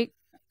recovery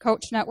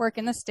coach network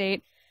in the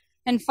state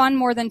and fund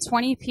more than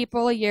 20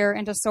 people a year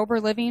into sober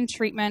living,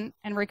 treatment,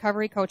 and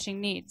recovery coaching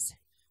needs.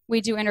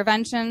 We do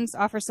interventions,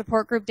 offer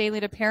support group daily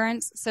to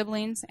parents,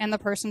 siblings, and the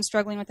person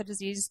struggling with the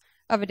disease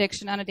of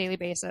addiction on a daily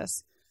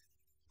basis.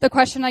 The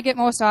question I get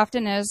most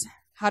often is,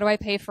 how do I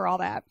pay for all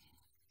that?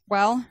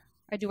 Well,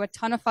 I do a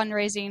ton of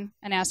fundraising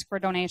and ask for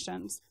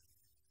donations.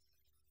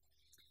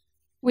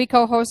 We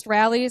co-host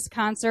rallies,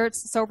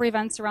 concerts, sober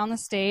events around the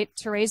state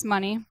to raise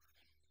money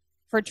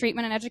for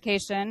treatment and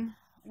education.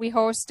 We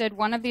hosted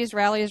one of these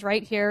rallies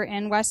right here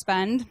in West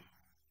Bend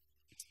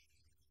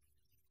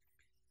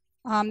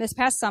this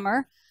past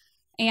summer.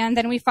 And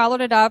then we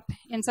followed it up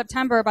in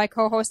September by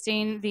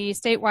co-hosting the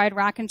statewide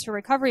Rock into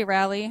Recovery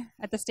rally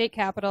at the state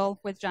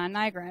capitol with John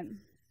Nygren.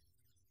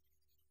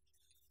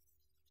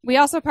 We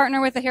also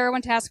partner with the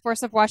Heroin Task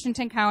Force of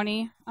Washington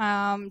County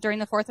during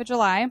the 4th of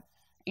July.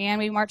 And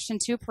we marched in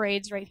 2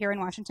 parades right here in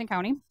Washington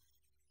County.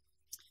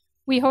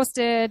 We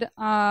hosted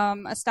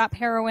a Stop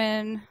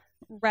Heroin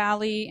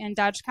rally in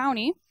Dodge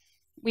County.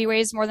 We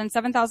raised more than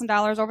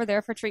 $7,000 over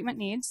there for treatment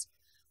needs.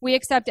 We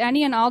accept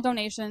any and all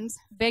donations,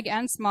 big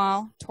and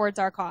small, towards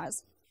our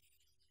cause.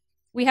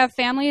 We have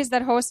families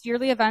that host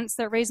yearly events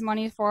that raise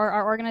money for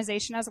our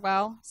organization as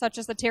well, such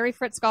as the Terry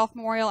Fritz Golf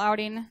Memorial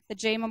Outing, the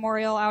Jay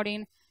Memorial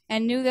Outing,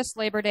 and new this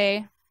Labor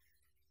Day,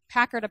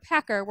 Packer to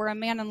Packer, where a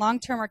man in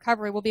long-term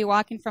recovery will be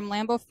walking from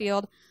Lambeau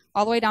Field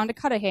all the way down to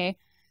Cudahy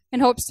in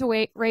hopes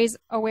to raise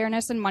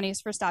awareness and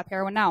monies for Stop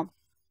Heroin Now.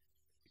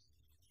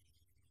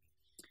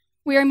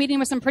 We are meeting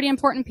with some pretty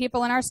important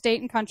people in our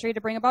state and country to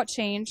bring about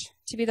change,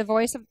 to be the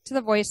voice to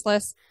the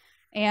voiceless,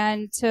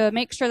 and to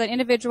make sure that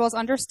individuals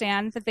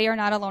understand that they are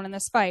not alone in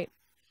this fight.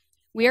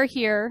 We are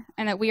here,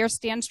 and that we are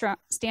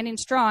standing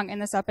strong in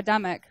this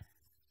epidemic.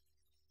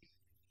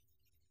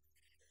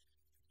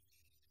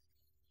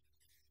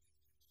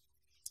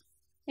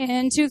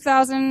 In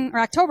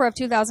October of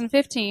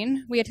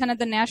 2015, we attended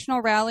the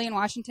national rally in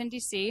Washington,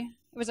 D.C.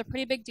 It was a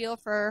pretty big deal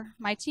for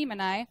my team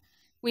and I.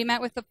 We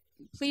met with the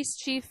police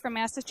chief from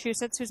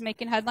Massachusetts who's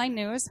making headline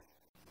news.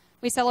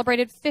 We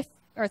celebrated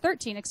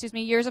 13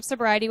 years of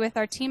sobriety with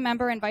our team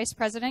member and vice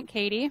president,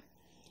 Katie,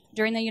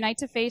 during the Unite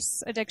to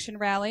Face Addiction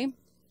rally.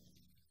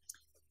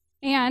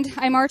 And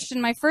I marched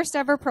in my first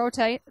ever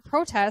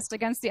protest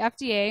against the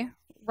FDA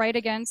right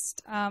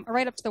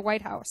up to the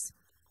White House.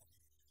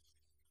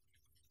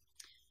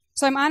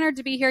 So I'm honored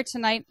to be here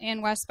tonight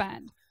in West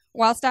Bend.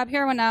 While Stop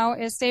Heroin Now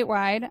is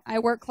statewide, I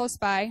work close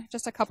by,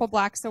 just a couple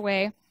blocks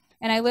away,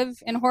 and I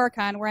live in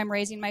Horicon where I'm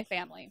raising my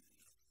family.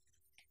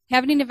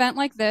 Having an event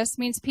like this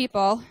means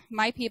people,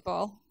 my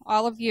people,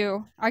 all of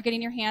you, are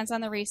getting your hands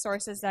on the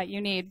resources that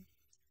you need.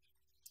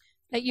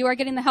 That you are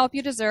getting the help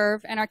you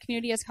deserve, and our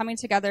community is coming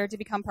together to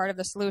become part of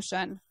the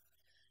solution.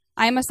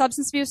 I am a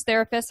substance abuse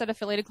therapist at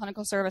Affiliated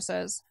Clinical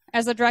Services.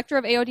 As the director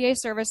of AODA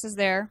services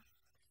there,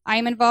 I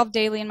am involved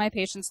daily in my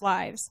patients'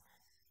 lives.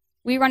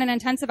 We run an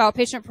intensive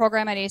outpatient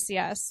program at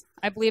ACS.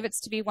 I believe it's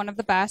to be one of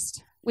the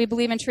best. We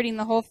believe in treating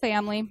the whole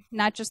family,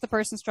 not just the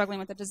person struggling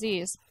with the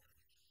disease.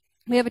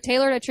 We have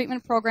tailored a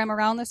treatment program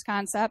around this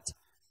concept,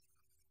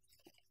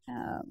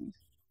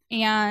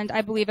 and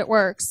I believe it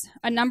works.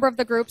 A number of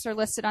the groups are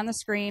listed on the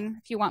screen.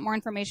 If you want more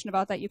information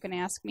about that, you can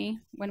ask me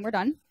when we're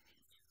done.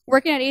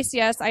 Working at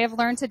ACS, I have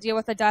learned to deal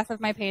with the death of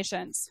my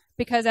patients,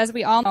 because as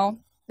we all know,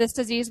 this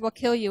disease will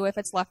kill you if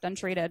it's left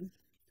untreated.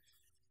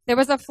 There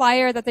was a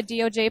flyer that the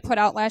DOJ put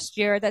out last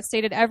year that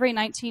stated every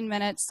 19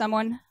 minutes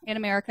someone in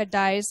America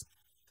dies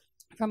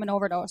from an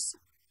overdose.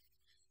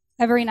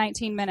 Every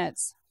 19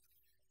 minutes.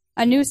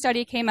 A new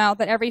study came out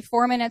that every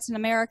 4 minutes in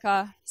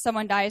America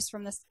someone dies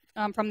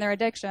from their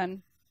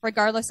addiction,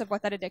 regardless of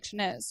what that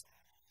addiction is.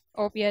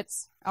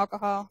 Opiates,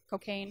 alcohol,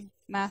 cocaine,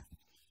 meth.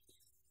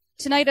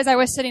 Tonight, as I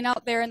was sitting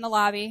out there in the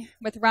lobby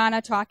with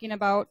Rana talking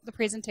about the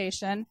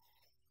presentation,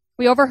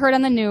 we overheard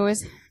on the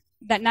news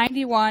that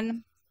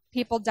 91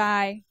 people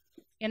die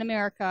in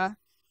America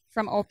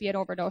from opiate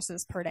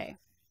overdoses per day.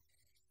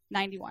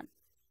 91.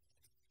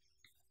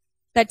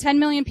 That 10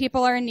 million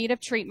people are in need of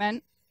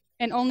treatment,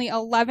 and only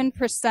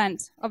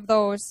 11% of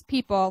those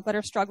people that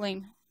are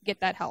struggling get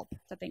that help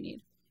that they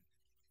need.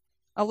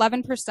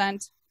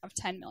 11% of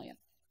 10 million.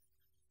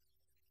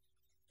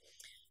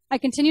 I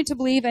continue to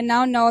believe and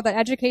now know that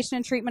education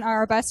and treatment are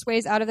our best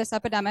ways out of this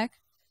epidemic.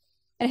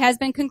 It has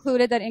been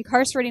concluded that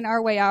incarcerating our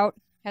way out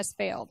has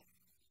failed.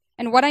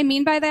 And what I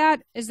mean by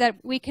that is that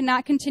we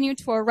cannot continue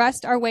to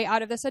arrest our way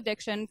out of this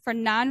addiction for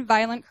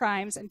non-violent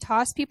crimes and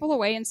toss people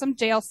away in some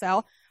jail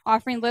cell,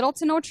 offering little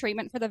to no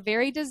treatment for the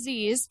very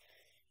disease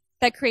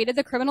that created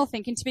the criminal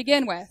thinking to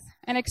begin with,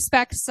 and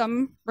expect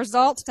some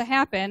result to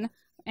happen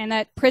and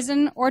that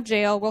prison or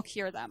jail will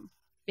cure them,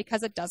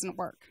 because it doesn't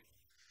work.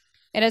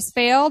 It has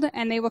failed,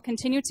 and they will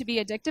continue to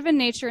be addictive in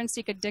nature and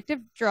seek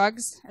addictive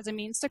drugs as a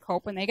means to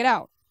cope when they get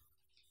out.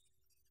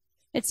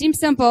 It seems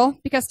simple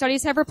because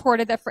studies have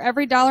reported that for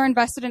every dollar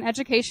invested in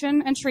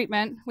education and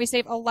treatment, we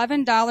save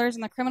 $11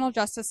 in the criminal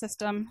justice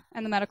system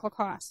and the medical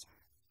cost.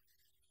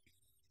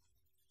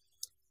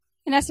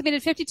 An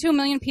estimated 52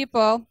 million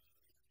people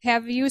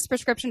have used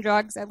prescription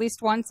drugs at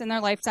least once in their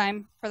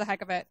lifetime for the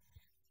heck of it,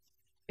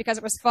 because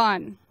it was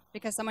fun,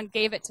 because someone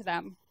gave it to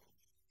them.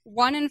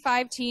 1 in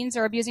 5 teens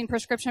are abusing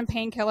prescription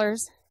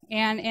painkillers,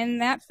 and in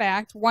that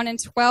fact, 1 in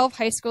 12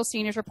 high school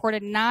seniors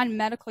reported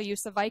non-medical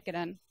use of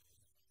Vicodin.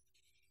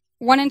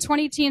 1 in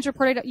 20 teens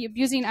reported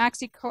abusing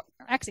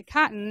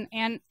Oxycontin,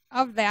 and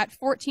of that,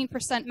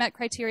 14% met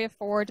criteria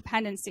for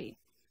dependency.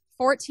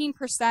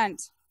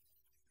 14%.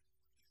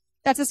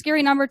 That's a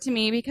scary number to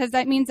me, because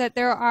that means that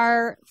there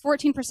are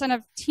 14%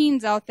 of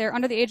teens out there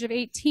under the age of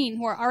 18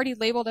 who are already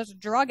labeled as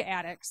drug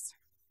addicts.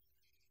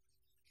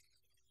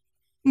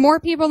 More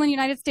people in the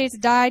United States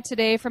die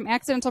today from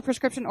accidental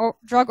prescription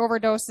drug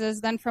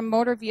overdoses than from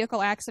motor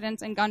vehicle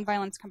accidents and gun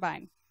violence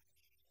combined.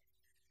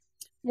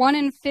 1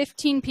 in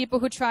 15 people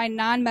who try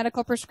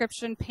non-medical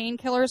prescription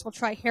painkillers will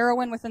try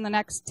heroin within the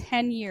next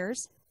 10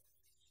 years.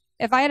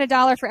 If I had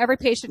 $1 for every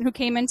patient who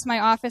came into my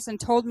office and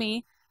told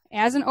me,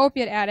 as an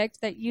opiate addict,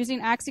 that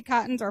using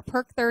Oxycontins or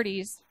Perk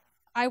 30s,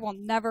 I will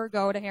never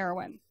go to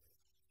heroin,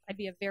 I'd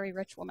be a very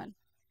rich woman.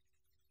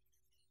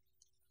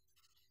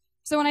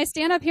 So when I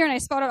stand up here and I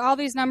spout out all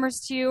these numbers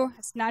to you,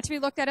 it's not to be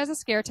looked at as a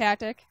scare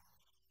tactic.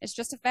 It's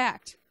just a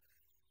fact.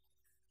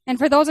 And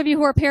for those of you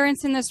who are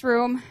parents in this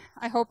room,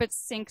 I hope it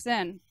sinks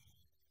in.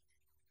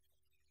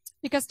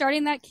 Because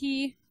starting that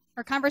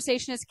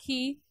conversation is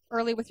key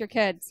early with your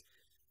kids.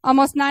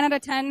 Almost 9 out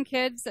of 10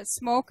 kids that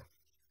smoke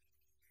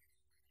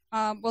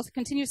will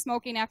continue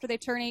smoking after they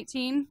turn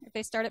 18 if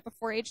they start it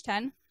before age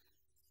 10.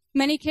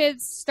 Many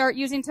kids start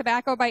using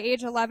tobacco by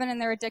age 11 and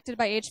they're addicted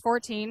by age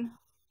 14.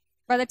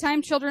 By the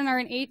time children are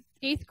in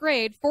 8th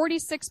grade,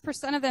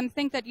 46% of them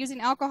think that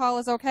using alcohol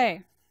is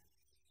okay.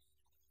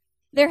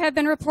 There have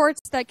been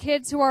reports that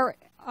kids who are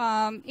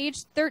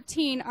age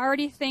 13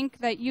 already think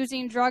that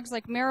using drugs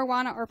like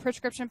marijuana or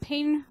prescription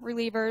pain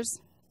relievers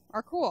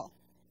are cool.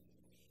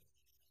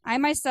 I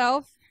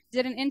myself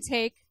did an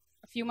intake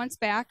few months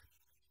back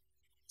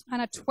on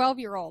a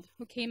 12-year-old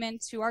who came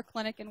into our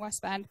clinic in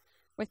West Bend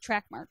with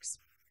track marks.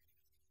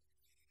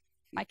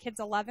 My kid's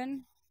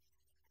 11,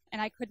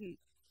 and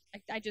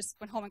I just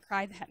went home and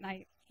cried that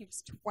night. He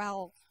was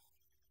 12.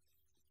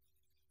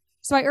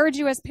 So I urge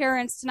you as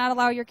parents to not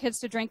allow your kids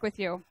to drink with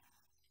you.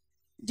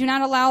 Do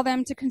not allow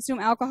them to consume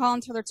alcohol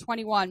until they're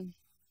 21.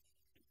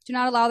 Do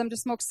not allow them to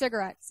smoke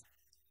cigarettes.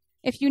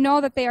 If you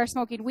know that they are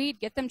smoking weed,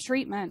 get them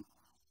treatment.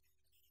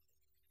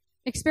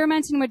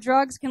 Experimenting with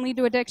drugs can lead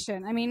to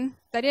addiction. I mean,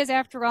 that is,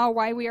 after all,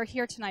 why we are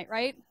here tonight,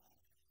 right?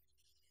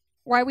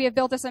 Why we have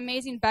built this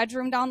amazing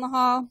bedroom down the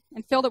hall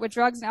and filled it with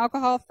drugs and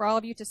alcohol for all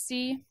of you to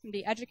see and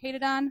be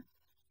educated on.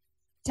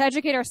 To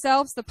educate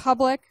ourselves, the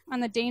public, on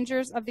the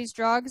dangers of these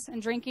drugs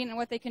and drinking and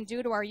what they can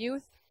do to our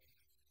youth.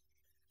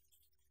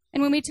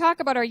 And when we talk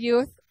about our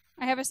youth,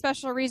 I have a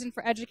special reason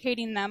for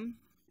educating them,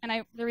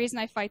 and the reason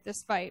I fight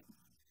this fight.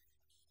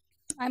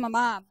 I'm a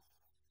mom,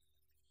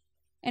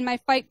 and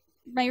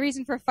my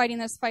reason for fighting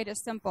this fight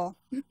is simple.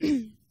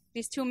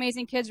 These two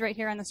amazing kids right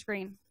here on the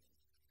screen.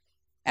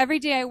 Every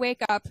day I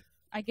wake up,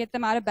 I get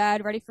them out of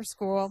bed, ready for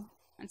school,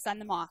 and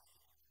send them off.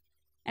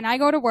 And I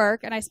go to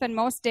work, and I spend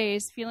most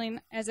days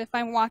feeling as if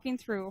I'm walking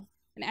through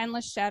an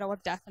endless shadow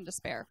of death and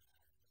despair.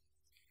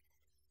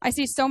 I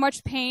see so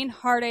much pain,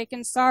 heartache,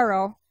 and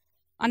sorrow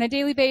on a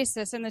daily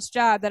basis in this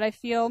job that I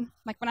feel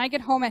like when I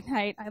get home at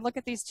night, I look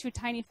at these two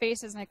tiny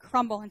faces and I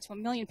crumble into a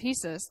million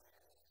pieces.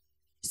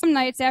 Some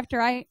nights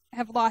after I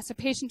have lost a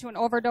patient to an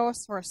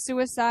overdose or a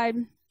suicide,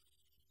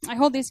 I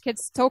hold these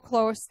kids so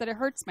close that it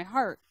hurts my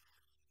heart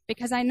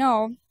because I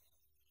know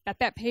that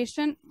that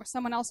patient was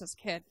someone else's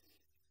kid.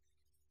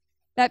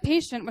 That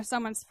patient was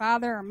someone's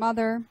father or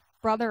mother,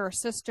 brother or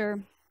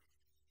sister.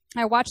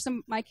 I watch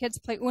my kids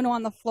play Uno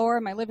on the floor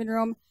in my living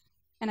room,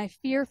 and I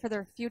fear for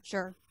their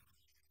future.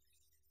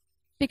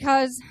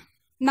 Because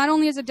not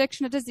only is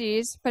addiction a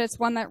disease, but it's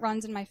one that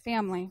runs in my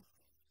family.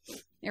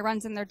 It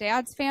runs in their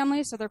dad's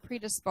family, so they're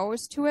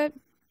predisposed to it.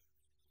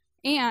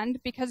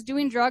 And because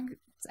doing drugs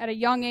at a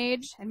young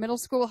age, in middle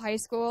school, high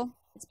school,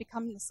 it's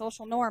become the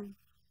social norm.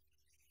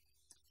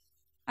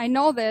 I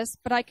know this,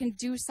 but I can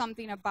do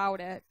something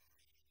about it.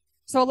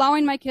 So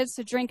allowing my kids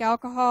to drink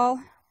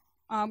alcohol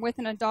with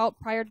an adult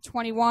prior to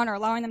 21 or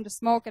allowing them to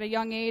smoke at a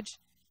young age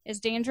is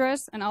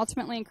dangerous and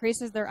ultimately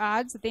increases their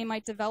odds that they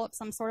might develop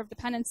some sort of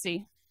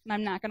dependency, and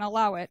I'm not going to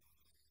allow it.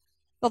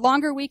 The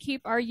longer we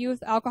keep our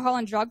youth alcohol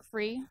and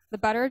drug-free, the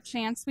better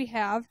chance we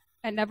have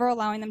at never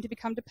allowing them to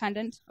become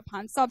dependent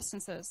upon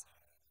substances.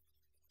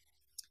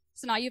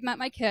 So now you've met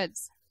my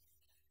kids.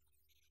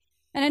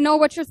 And I know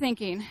what you're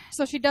thinking.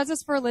 So she does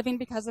this for a living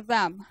because of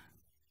them.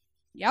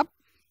 Yep,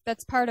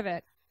 that's part of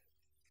it.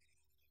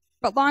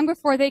 But long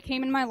before they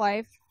came in my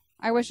life,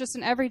 I was just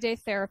an everyday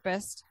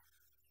therapist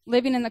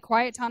living in the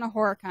quiet town of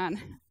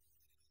Horicon.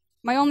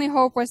 My only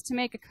hope was to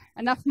make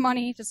enough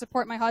money to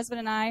support my husband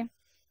and I,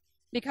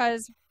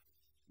 because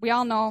we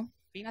all know,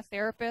 being a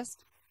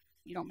therapist,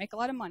 you don't make a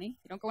lot of money.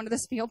 You don't go into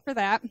this field for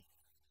that.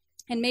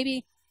 And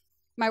maybe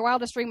my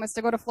wildest dream was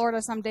to go to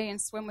Florida someday and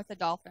swim with the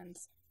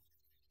dolphins.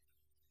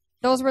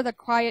 Those were the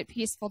quiet,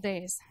 peaceful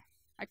days.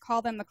 I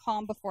call them the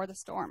calm before the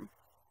storm.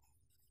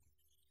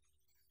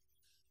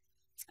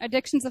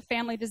 Addiction's a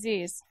family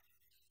disease.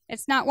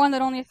 It's not one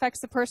that only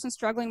affects the person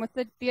struggling with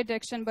the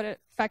addiction, but it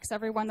affects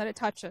everyone that it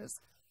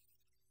touches.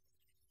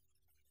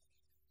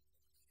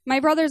 My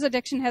brother's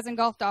addiction has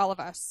engulfed all of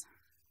us.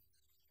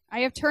 I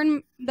have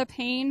turned the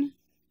pain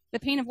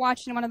of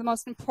watching one of the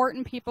most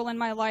important people in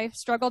my life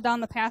struggle down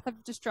the path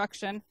of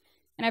destruction,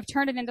 and I've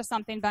turned it into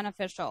something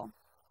beneficial.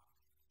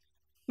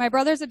 My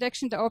brother's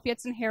addiction to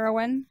opiates and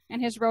heroin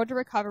and his road to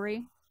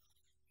recovery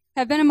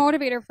have been a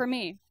motivator for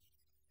me.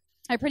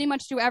 I pretty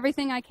much do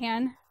everything I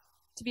can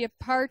to be a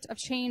part of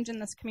change in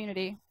this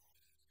community.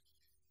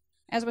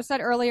 As was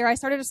said earlier, I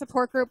started a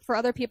support group for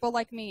other people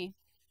like me,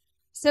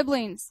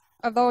 siblings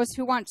of those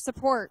who want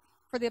support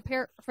for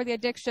the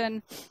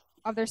addiction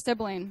of their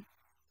sibling.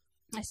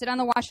 I sit on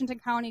the Washington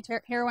County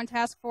Heroin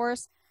Task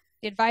Force,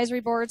 the advisory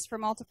boards for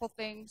multiple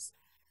things.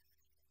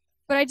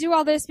 But I do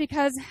all this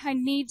because I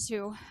need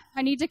to.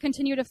 I need to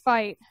continue to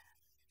fight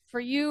for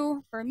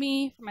you, for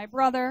me, for my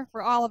brother,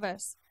 for all of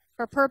us,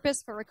 for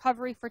purpose, for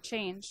recovery, for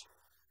change.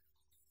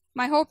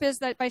 My hope is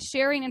that by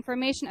sharing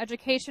information,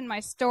 education, my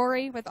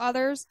story with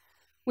others,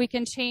 we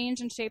can change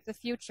and shape the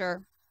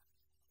future.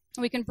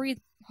 We can breathe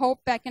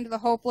hope back into the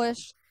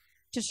hopeless,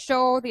 to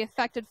show the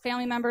affected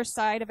family members'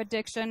 side of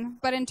addiction,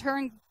 but in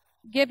turn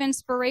give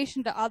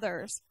inspiration to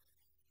others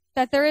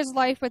that there is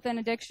life within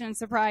addiction and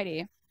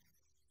sobriety.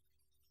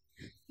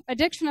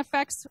 Addiction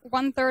affects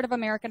 1/3 of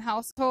American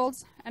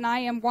households, and I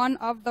am one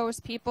of those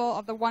people,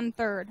 of the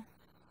 1/3.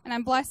 And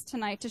I'm blessed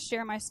tonight to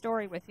share my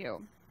story with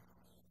you.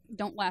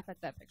 Don't laugh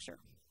at that picture.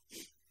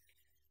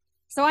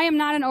 So I am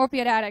not an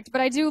opiate addict,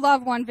 but I do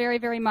love one very,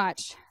 very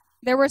much.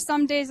 There were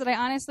some days that I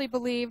honestly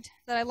believed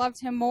that I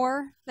loved him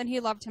more than he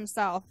loved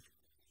himself.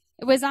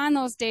 It was on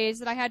those days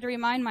that I had to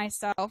remind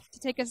myself to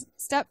take a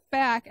step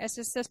back as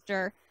his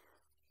sister,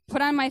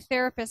 put on my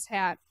therapist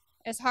hat,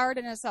 as hard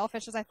and as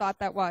selfish as I thought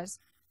that was.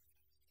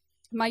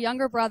 My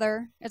younger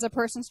brother is a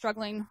person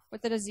struggling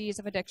with the disease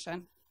of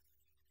addiction.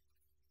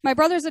 My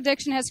brother's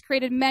addiction has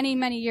created many,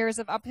 many years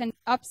of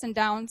ups and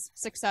downs,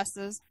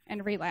 successes,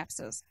 and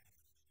relapses.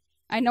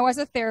 I know as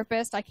a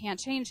therapist I can't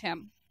change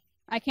him.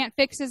 I can't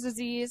fix his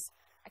disease.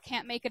 I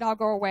can't make it all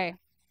go away.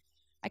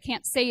 I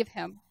can't save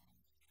him.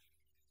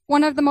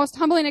 One of the most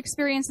humbling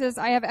experiences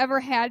I have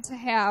ever had to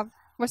have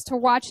was to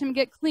watch him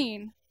get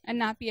clean and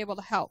not be able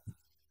to help.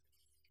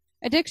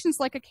 Addiction's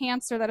like a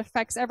cancer that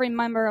affects every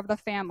member of the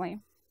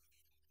family.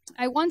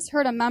 I once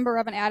heard a member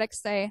of an addict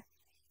say,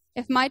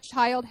 "If my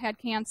child had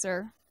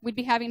cancer, we'd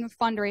be having a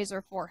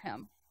fundraiser for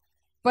him.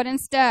 But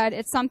instead,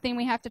 it's something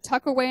we have to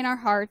tuck away in our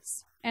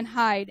hearts and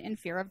hide in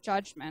fear of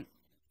judgment."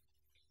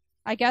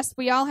 I guess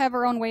we all have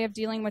our own way of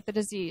dealing with the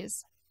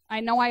disease. I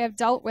know I have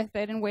dealt with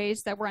it in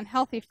ways that were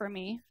unhealthy for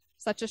me,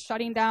 such as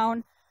shutting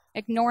down,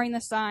 ignoring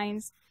the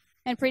signs,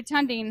 and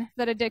pretending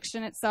that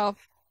addiction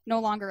itself no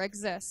longer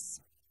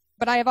exists.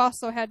 But I have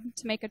also had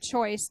to make a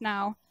choice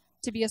now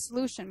to be a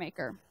solution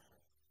maker.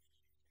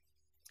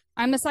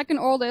 I'm the second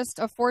oldest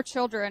of 4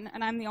 children,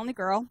 and I'm the only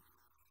girl.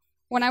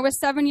 When I was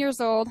 7 years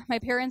old, my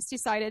parents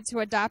decided to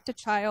adopt a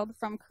child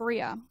from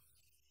Korea.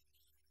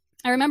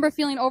 I remember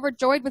feeling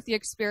overjoyed with the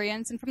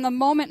experience, and from the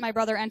moment my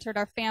brother entered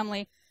our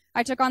family,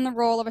 I took on the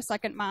role of a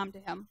second mom to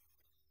him.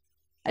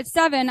 At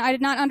 7, I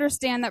did not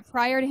understand that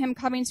prior to him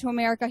coming to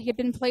America, he had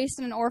been placed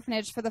in an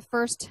orphanage for the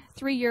first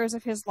 3 years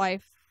of his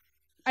life.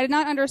 I did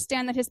not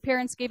understand that his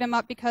parents gave him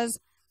up because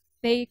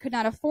they could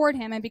not afford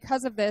him, and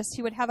because of this,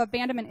 he would have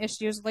abandonment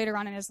issues later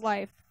on in his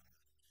life.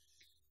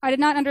 I did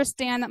not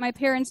understand that my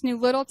parents knew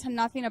little to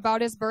nothing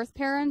about his birth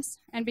parents,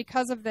 and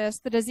because of this,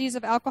 the disease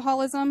of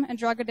alcoholism and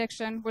drug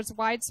addiction was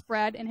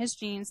widespread in his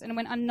genes and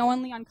went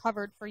unknowingly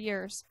uncovered for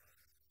years.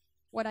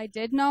 What I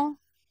did know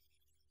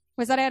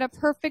was that I had a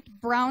perfect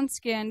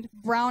brown-skinned,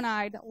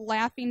 brown-eyed,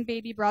 laughing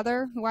baby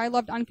brother who I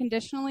loved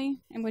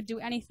unconditionally and would do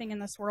anything in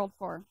this world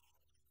for.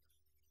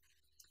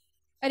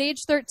 At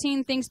age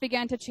 13, things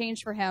began to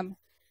change for him.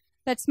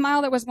 That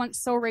smile that was once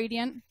so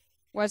radiant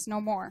was no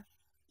more.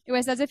 It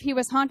was as if he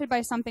was haunted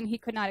by something he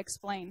could not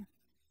explain.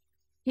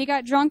 He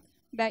got drunk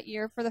that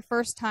year for the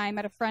first time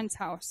at a friend's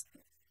house.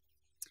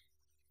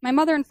 My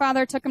mother and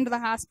father took him to the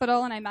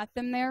hospital, and I met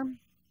them there.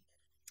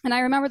 And I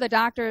remember the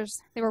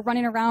doctors, they were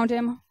running around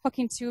him,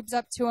 hooking tubes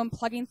up to him,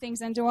 plugging things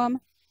into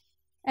him.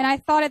 And I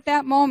thought at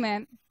that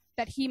moment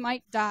that he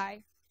might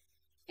die.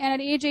 And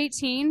at age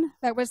 18,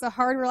 that was the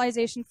hard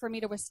realization for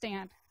me to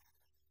withstand.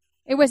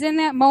 It was in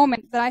that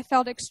moment that I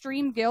felt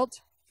extreme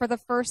guilt for the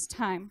first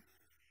time.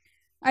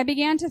 I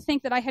began to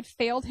think that I had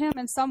failed him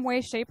in some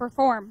way, shape, or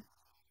form.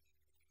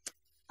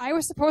 I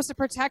was supposed to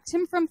protect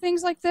him from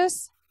things like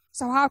this,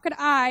 so how could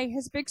I,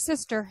 his big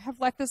sister, have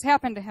let this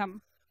happen to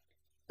him?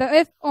 The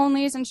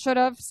if-onlys and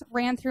should-haves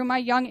ran through my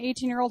young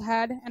 18-year-old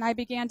head, and I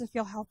began to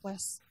feel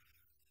helpless.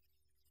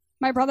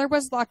 My brother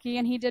was lucky,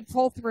 and he did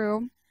pull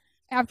through.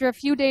 After a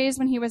few days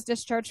when he was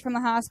discharged from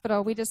the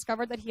hospital, we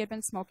discovered that he had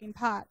been smoking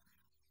pot.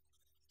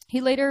 He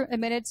later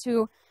admitted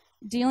to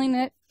dealing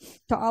it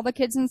to all the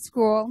kids in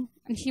school,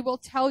 and he will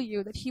tell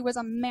you that he was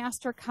a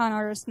master con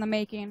artist in the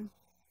making.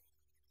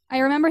 I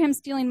remember him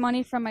stealing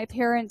money from my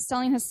parents,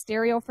 selling his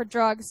stereo for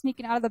drugs,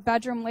 sneaking out of the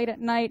bedroom late at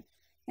night,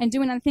 and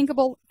doing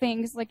unthinkable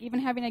things like even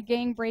having a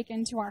gang break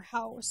into our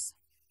house.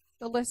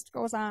 The list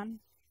goes on.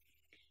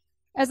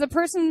 As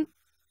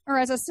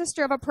a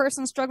sister of a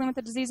person struggling with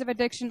the disease of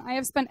addiction, I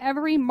have spent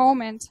every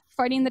moment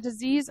fighting the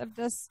disease of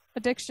this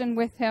addiction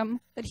with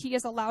him that he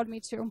has allowed me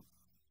to.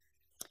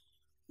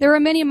 There were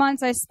many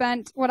months I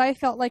spent what I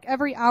felt like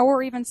every hour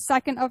or even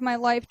second of my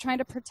life trying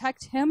to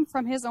protect him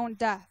from his own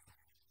death.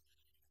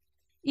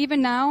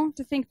 Even now,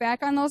 to think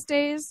back on those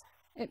days,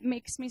 it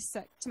makes me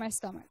sick to my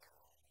stomach.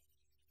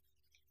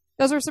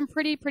 Those were some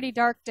pretty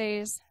dark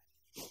days.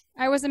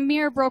 I was a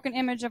mere broken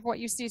image of what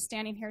you see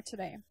standing here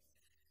today.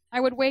 I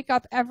would wake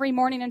up every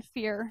morning in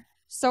fear,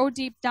 so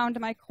deep down to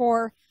my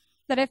core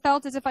that I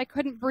felt as if I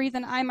couldn't breathe,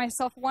 and I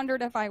myself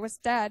wondered if I was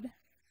dead.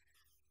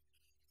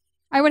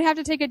 I would have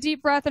to take a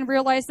deep breath and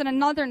realize that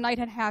another night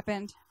had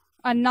happened.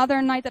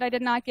 Another night that I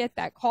did not get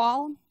that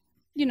call.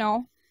 You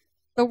know,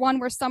 the one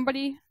where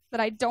somebody that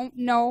I don't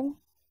know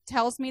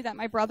tells me that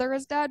my brother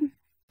is dead.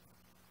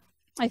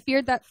 I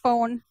feared that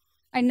phone.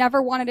 I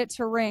never wanted it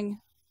to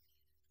ring.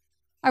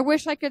 I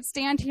wish I could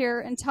stand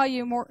here and tell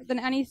you more than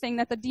anything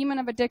that the demon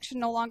of addiction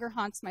no longer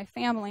haunts my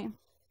family.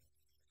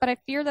 But I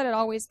fear that it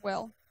always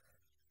will.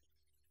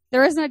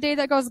 There isn't a day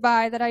that goes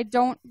by that I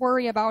don't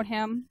worry about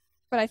him,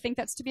 but I think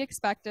that's to be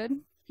expected.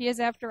 He is,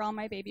 after all,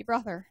 my baby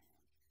brother.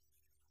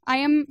 I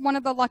am one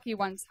of the lucky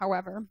ones,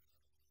 however.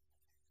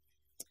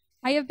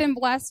 I have been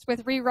blessed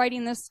with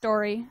rewriting this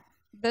story,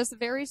 this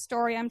very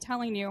story I'm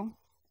telling you,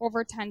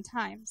 over 10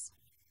 times.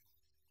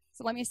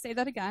 So let me say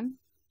that again.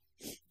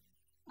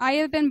 I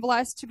have been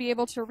blessed to be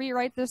able to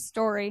rewrite this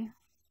story,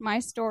 my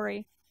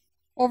story,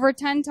 over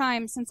 10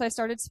 times since I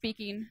started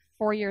speaking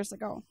 4 years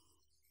ago.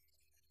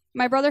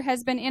 My brother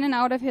has been in and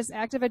out of his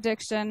active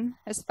addiction,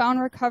 has found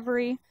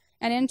recovery,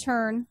 and in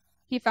turn,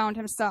 he found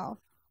himself.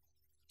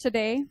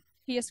 Today,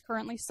 he is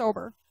currently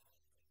sober.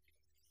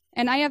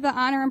 And I have the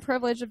honor and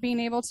privilege of being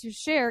able to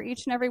share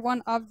each and every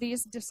one of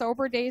these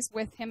sober days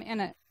with him in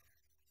it.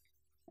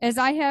 As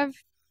I have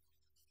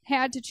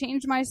had to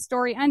change my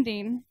story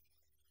ending,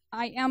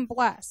 I am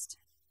blessed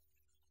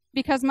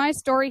because my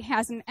story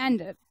hasn't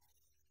ended.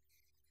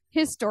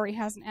 His story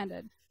hasn't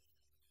ended.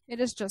 It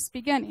is just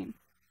beginning.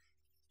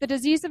 The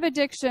disease of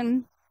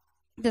addiction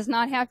does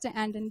not have to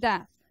end in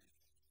death.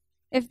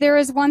 If there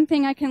is one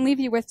thing I can leave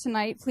you with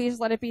tonight, please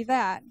let it be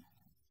that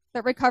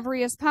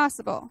recovery is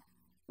possible.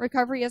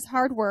 Recovery is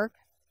hard work,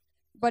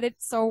 but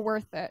it's so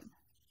worth it.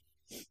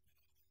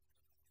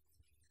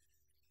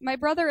 My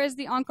brother is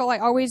the uncle I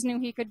always knew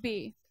he could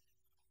be.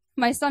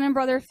 My son and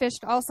brother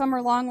fished all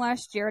summer long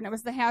last year, and it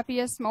was the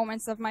happiest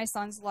moments of my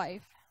son's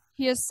life.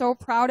 He is so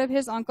proud of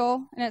his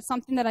uncle, and it's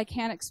something that I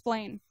can't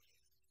explain.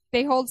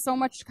 They hold so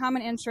much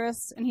common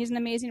interests, and he's an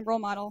amazing role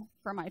model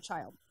for my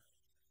child.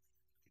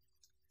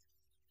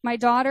 My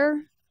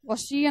daughter, well,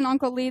 she and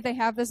Uncle Lee, they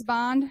have this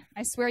bond.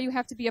 I swear you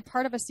have to be a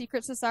part of a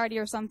secret society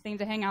or something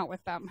to hang out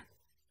with them.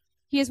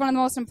 He is one of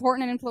the most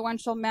important and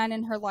influential men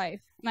in her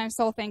life, and I'm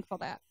so thankful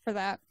for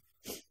that.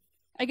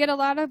 I get a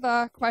lot of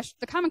the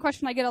common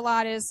question I get a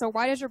lot is, so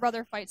why does your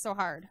brother fight so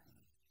hard?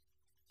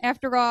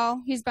 After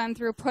all, he's been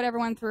through, put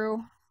everyone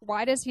through.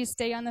 Why does he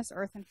stay on this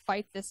earth and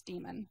fight this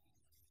demon?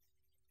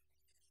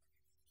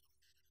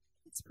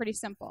 It's pretty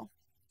simple.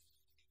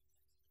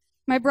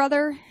 My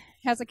brother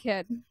has a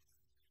kid.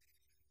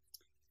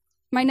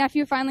 My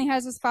nephew finally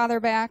has his father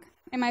back,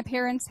 and my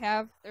parents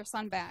have their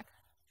son back.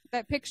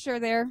 That picture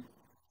there,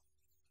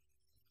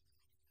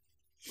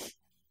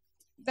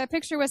 that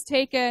picture was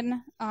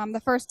taken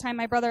the first time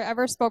my brother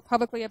ever spoke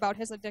publicly about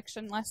his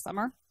addiction last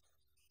summer.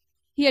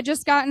 He had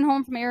just gotten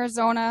home from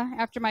Arizona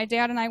after my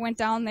dad and I went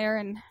down there,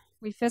 and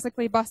we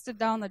physically busted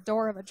down the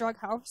door of a drug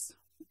house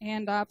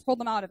and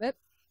pulled him out of it.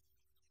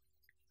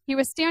 He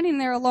was standing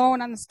there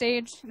alone on the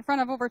stage in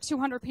front of over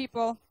 200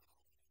 people.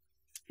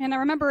 And I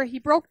remember he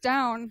broke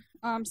down,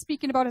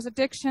 speaking about his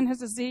addiction, his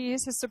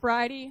disease, his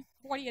sobriety,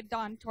 what he had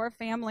done to our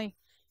family.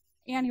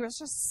 And he was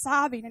just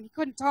sobbing and he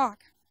couldn't talk.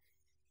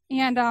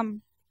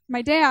 And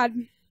my dad,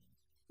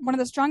 one of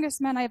the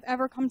strongest men I have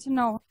ever come to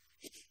know,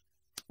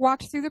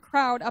 walked through the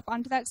crowd up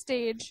onto that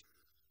stage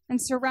and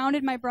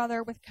surrounded my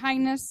brother with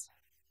kindness,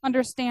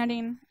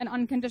 understanding, and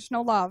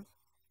unconditional love.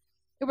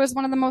 It was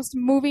one of the most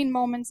moving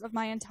moments of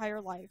my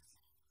entire life.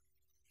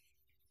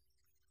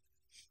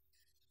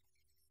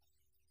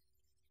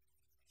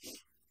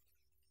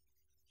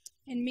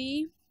 In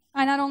me,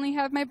 I not only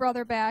have my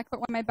brother back, but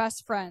one of my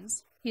best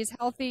friends. He's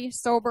healthy,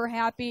 sober,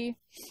 happy.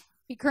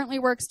 He currently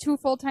works 2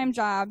 full-time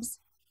jobs.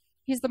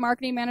 He's the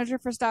marketing manager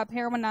for Stop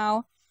Heroin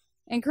Now,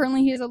 and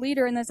currently he is a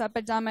leader in this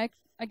epidemic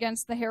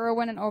against the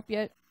heroin and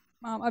opiate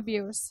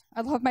abuse.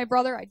 I love my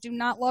brother. I do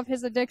not love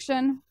his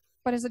addiction,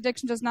 but his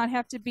addiction does not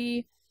have to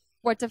be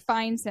what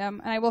defines him,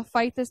 and I will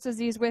fight this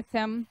disease with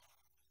him.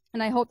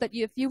 And I hope that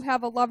if you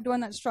have a loved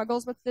one that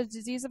struggles with the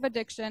disease of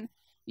addiction,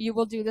 you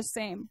will do the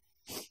same.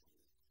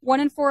 1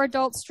 in 4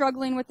 adults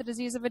struggling with the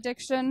disease of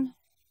addiction.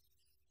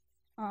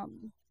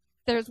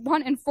 There's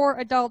 1 in 4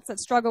 adults that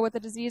struggle with the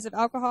disease of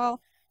alcohol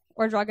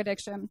or drug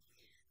addiction.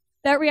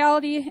 That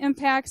reality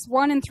impacts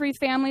 1 in 3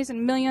 families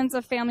and millions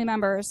of family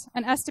members.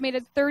 An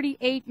estimated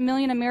 38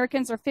 million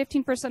Americans, or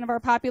 15% of our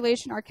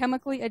population, are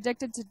chemically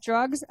addicted to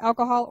drugs,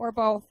 alcohol, or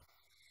both.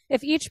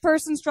 If each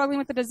person struggling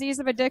with the disease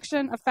of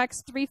addiction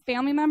affects 3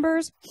 family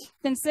members,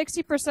 then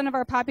 60% of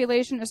our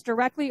population is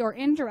directly or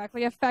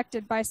indirectly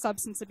affected by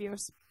substance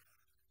abuse.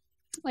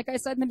 Like I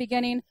said in the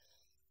beginning,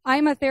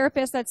 I'm a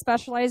therapist that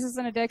specializes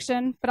in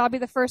addiction, but I'll be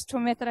the first to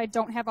admit that I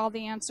don't have all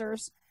the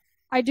answers.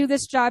 I do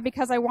this job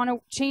because I want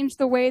to change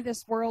the way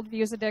this world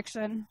views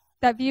addiction.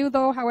 That view,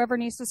 though, however,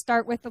 needs to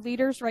start with the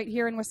leaders right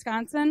here in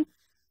Wisconsin,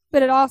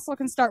 but it also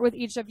can start with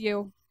each of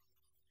you.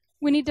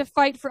 We need to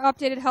fight for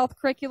updated health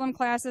curriculum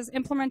classes,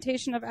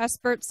 implementation of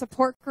expert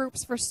support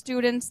groups for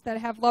students that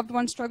have loved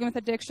ones struggling with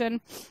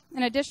addiction,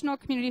 and additional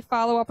community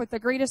follow-up with the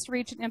greatest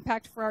reach and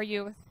impact for our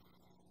youth.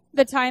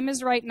 The time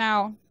is right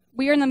now.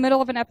 We are in the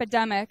middle of an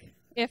epidemic.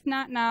 If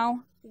not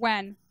now,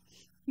 when?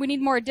 We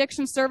need more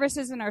addiction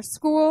services in our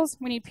schools.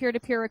 We need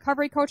peer-to-peer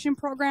recovery coaching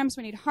programs.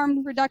 We need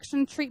harm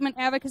reduction, treatment,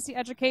 advocacy,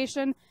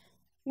 education.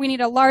 We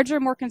need a larger,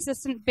 more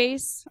consistent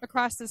base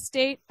across the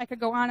state. I could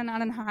go on and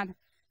on and on.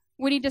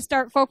 We need to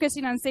start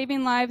focusing on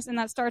saving lives, and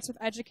that starts with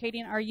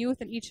educating our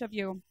youth and each of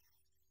you.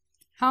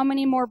 How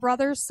many more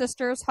brothers,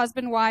 sisters,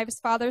 husbands,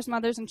 wives, fathers,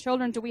 mothers, and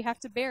children do we have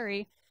to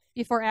bury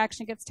before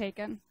action gets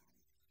taken?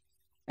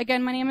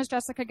 Again, my name is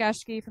Jessica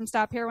Geschke from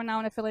Stop Heroin Now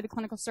and Affiliated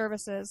Clinical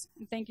Services,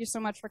 and thank you so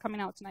much for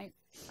coming out tonight.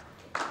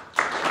 Thank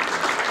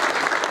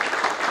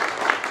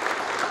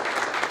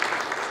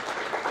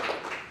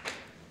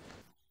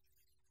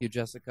you,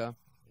 Jessica.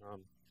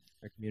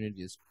 Our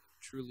community is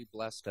truly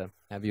blessed to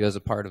have you as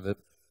a part of it.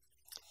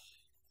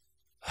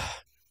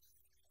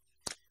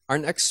 Our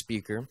next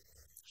speaker,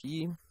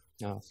 he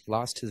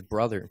lost his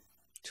brother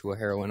to a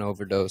heroin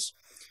overdose,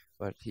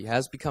 but he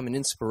has become an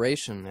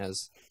inspiration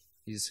as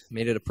he's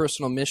made it a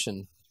personal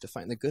mission to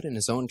find the good in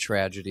his own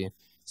tragedy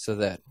so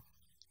that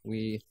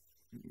we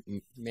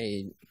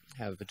may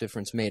have a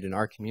difference made in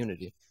our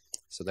community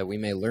so that we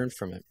may learn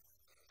from it.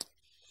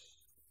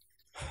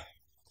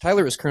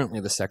 Tyler is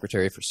currently the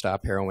secretary for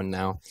Stop Heroin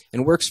Now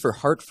and works for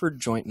Hartford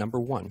Joint Number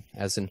 1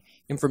 as an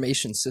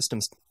information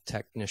systems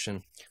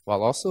technician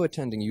while also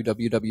attending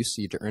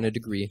UWWC to earn a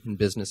degree in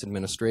business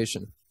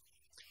administration.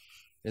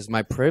 It is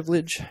my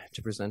privilege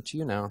to present to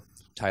you now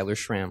Tyler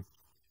Schramm.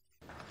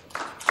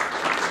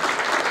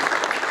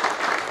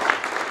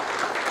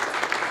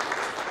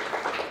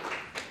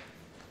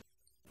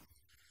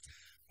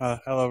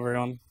 Hello,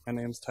 everyone. My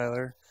name's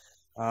Tyler.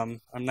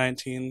 I'm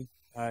 19.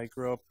 I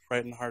grew up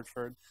right in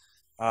Hartford.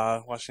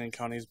 Washington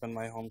County has been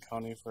my home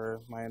county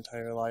for my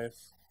entire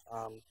life.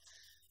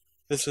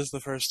 This is the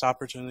first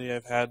opportunity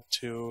I've had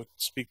to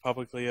speak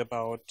publicly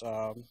about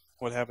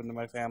what happened to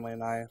my family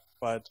and I,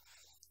 but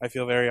I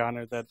feel very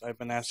honored that I've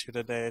been asked here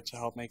today to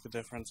help make a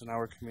difference in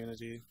our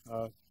community,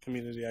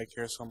 community I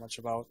care so much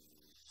about.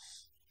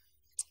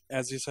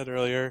 As you said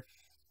earlier,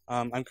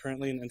 I'm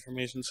currently an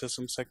information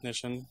systems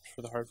technician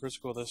for the Hartford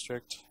School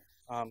District.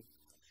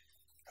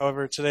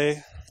 However,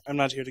 today I'm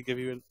not here to give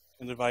you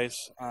an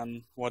advice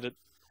on what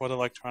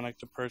electronic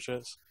to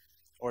purchase,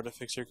 or to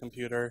fix your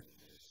computer,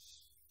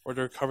 or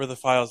to recover the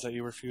files that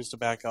you refuse to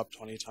back up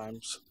 20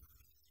 times.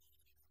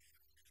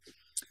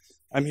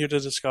 I'm here to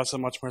discuss a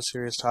much more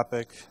serious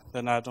topic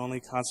that not only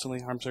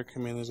constantly harms our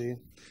community,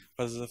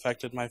 but has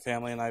affected my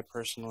family and I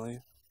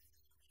personally.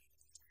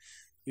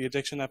 The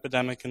addiction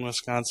epidemic in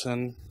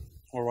Wisconsin,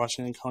 or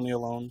Washington County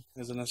alone,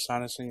 is an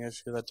astonishing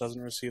issue that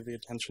doesn't receive the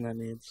attention it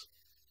needs.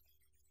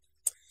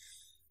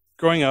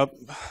 Growing up,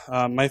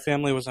 my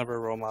family was never a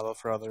role model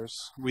for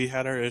others. We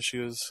had our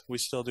issues, we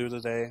still do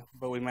today,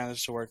 but we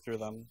managed to work through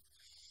them.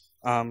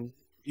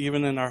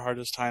 Even in our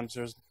hardest times,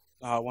 there's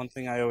one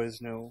thing I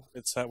always knew.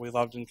 It's that we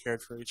loved and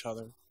cared for each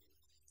other.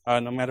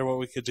 No matter what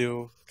we could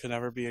do, could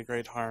never be a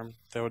great harm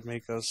that would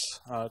make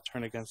us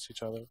turn against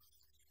each other.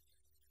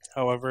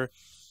 However,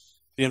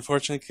 the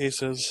unfortunate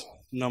case is,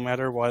 no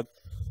matter what,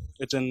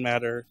 it didn't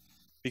matter,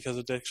 because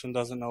addiction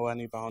doesn't know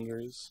any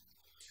boundaries.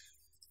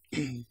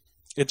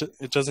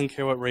 It doesn't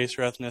care what race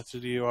or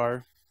ethnicity you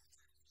are,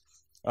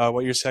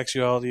 what your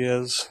sexuality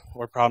is,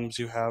 or problems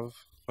you have,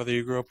 whether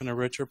you grew up in a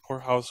rich or poor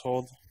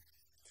household,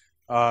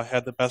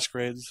 had the best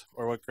grades,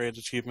 or what great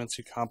achievements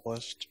you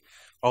accomplished.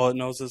 All it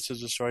knows is to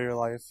destroy your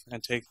life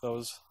and take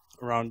those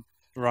around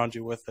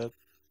you with it.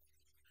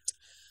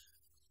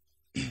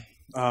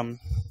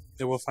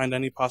 It will find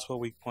any possible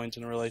weak point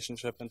in a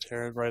relationship and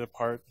tear it right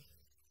apart.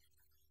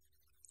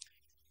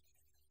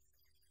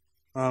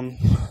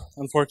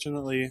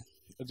 Unfortunately,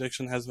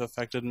 addiction has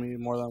affected me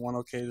more than one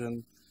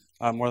occasion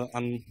in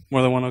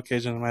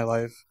my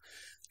life.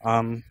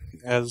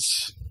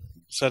 As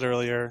said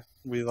earlier,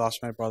 we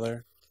lost my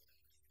brother.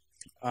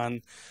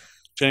 On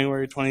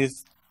January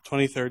 23rd,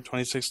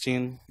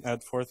 2016,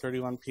 at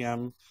 4:31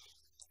 p.m.,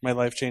 my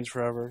life changed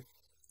forever.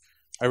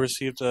 I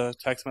received a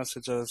text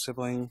message that a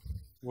sibling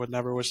would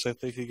never wish that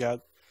they could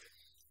get.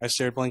 I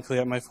stared blankly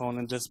at my phone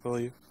in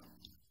disbelief.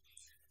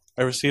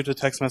 I received a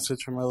text message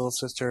from my little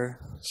sister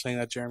saying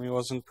that Jeremy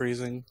wasn't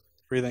breathing,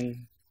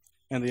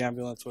 and the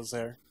ambulance was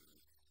there.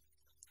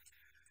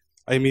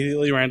 I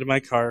immediately ran to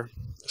my car,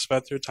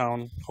 sped through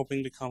town,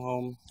 hoping to come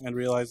home and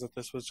realize that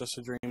this was just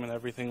a dream and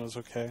everything was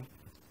okay.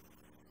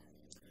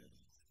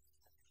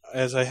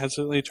 As I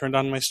hesitantly turned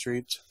on my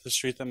street, the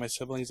street that my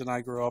siblings and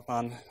I grew up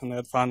on and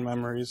had fond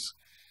memories,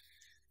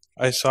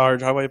 I saw our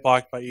driveway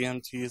blocked by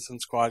EMTs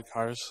and squad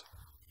cars.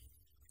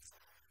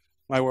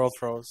 My world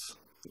froze.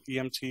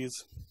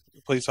 EMTs,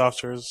 police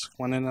officers,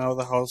 went in and out of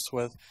the house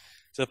with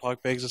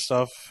Ziploc bags of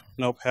stuff,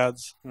 notepads,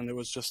 and it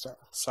was just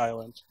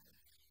silent.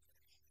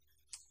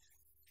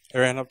 I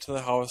ran up to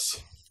the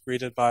house,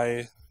 greeted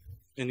by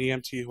an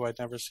EMT who I'd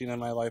never seen in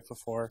my life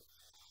before.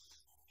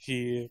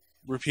 He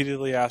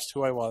repeatedly asked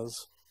who I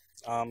was.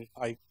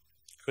 I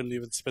couldn't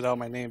even spit out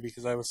my name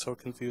because I was so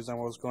confused on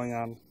what was going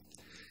on.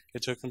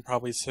 It took him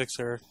probably 6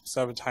 or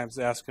 7 times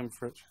to ask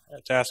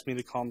me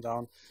to calm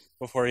down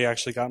before he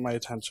actually got my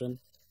attention.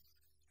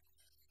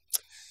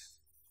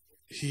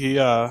 He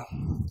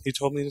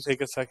told me to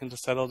take a second to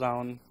settle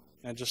down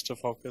and just to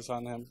focus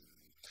on him.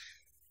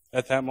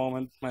 At that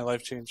moment, my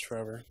life changed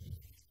forever.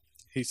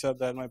 He said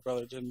that my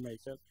brother didn't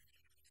make it.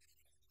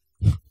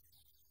 Let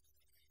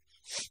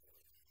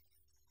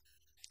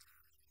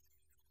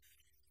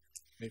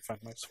me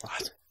find my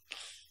spot.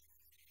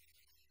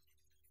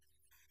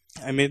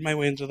 I made my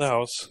way into the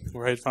house,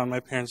 where I found my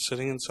parents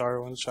sitting in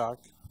sorrow and shock.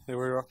 They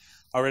were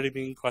already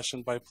being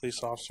questioned by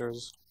police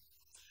officers,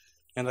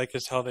 and I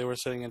could tell they were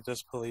sitting in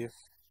disbelief.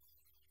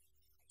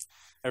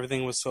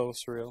 Everything was so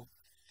surreal.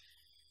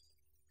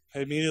 I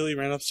immediately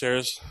ran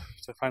upstairs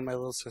to find my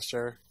little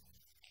sister,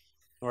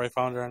 where I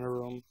found her in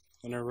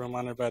her room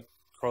on her bed,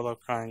 curled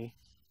up crying.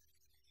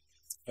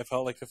 I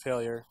felt like a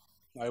failure.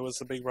 I was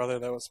the big brother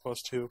that was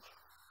supposed to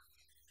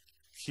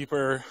keep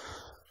her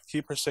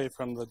safe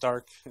from the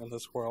dark in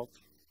this world.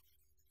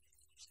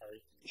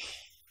 Sorry.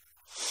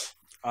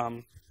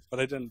 But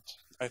I didn't.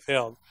 I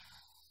failed.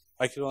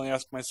 I could only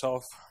ask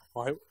myself,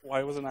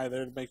 why wasn't I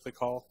there to make the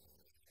call?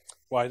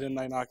 Why didn't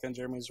I knock on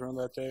Jeremy's room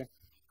that day?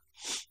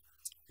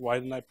 Why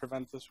didn't I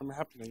prevent this from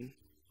happening?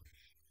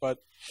 But,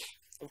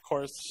 of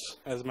course,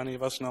 as many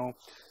of us know,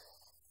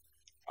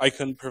 I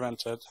couldn't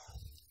prevent it.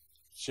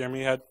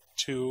 Jeremy had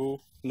to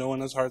know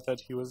in his heart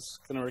that he was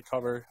going to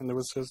recover, and it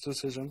was his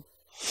decision.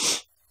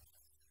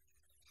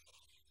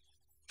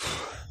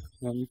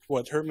 And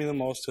what hurt me the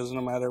most is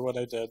no matter what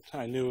I did,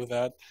 I knew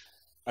that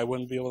I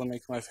wouldn't be able to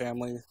make my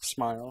family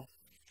smile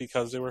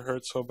because they were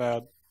hurt so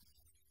bad,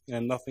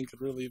 and nothing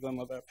could relieve them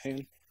of that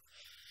pain.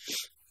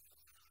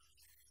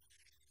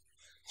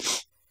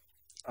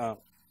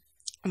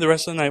 The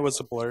rest of the night was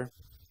a blur.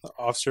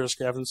 Officers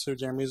scavenged through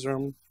Jeremy's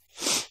room.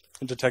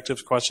 The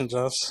detectives questioned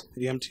us.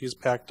 EMTs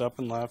packed up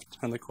and left,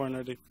 and the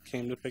coroner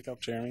came to pick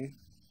up Jeremy.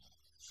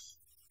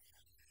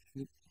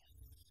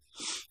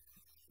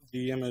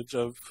 The image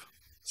of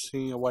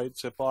seeing a white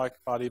Ziploc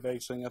body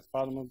bag sitting at the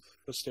bottom of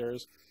the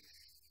stairs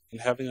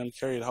and having them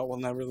carried out will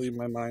never leave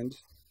my mind.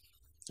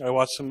 I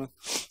watched them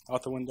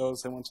out the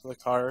windows. They went to the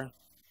car,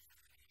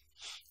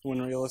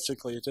 when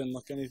realistically it didn't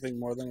look anything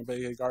more than a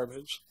bag of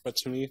garbage. But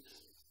to me,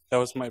 that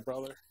was my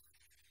brother.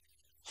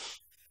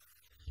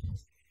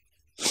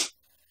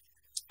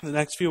 The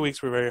next few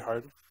weeks were very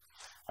hard.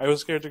 I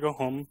was scared to go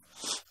home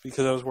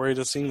because I was worried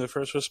of seeing the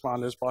first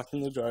responders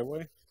blocking the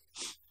driveway.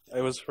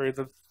 I was afraid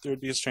that there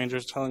would be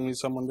strangers telling me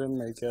someone didn't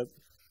make it.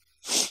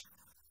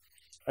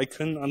 I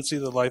couldn't unsee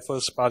the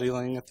lifeless body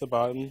laying at the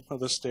bottom of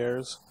the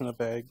stairs in a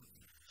bag.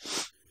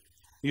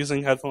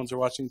 Using headphones or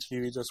watching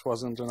TV just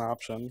wasn't an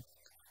option.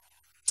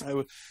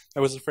 I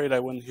was afraid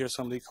I wouldn't hear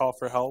somebody call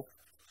for help.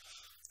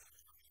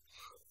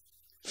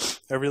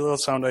 Every little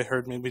sound I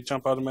heard made me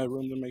jump out of my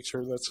room to make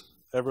sure that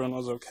everyone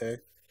was okay.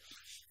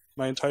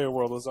 My entire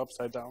world was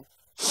upside down.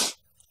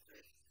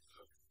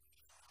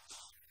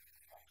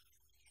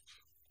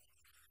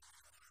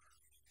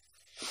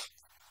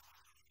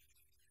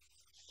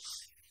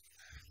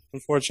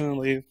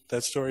 Unfortunately,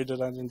 that story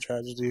did end in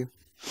tragedy.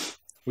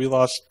 We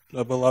lost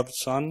a beloved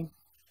son,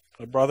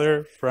 a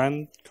brother,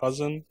 friend,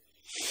 cousin.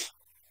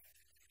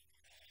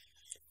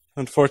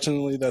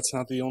 Unfortunately, that's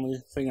not the only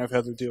thing I've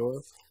had to deal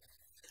with.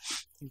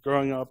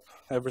 Growing up,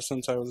 ever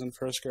since I was in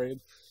first grade,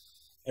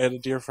 I had a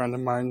dear friend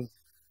of mine.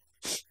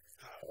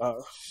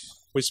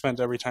 We spent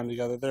every time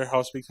together. Their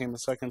house became a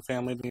second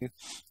family to me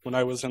when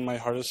I was in my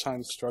hardest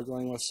time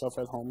struggling with stuff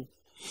at home.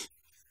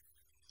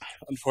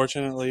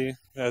 Unfortunately,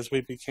 as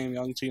we became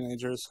young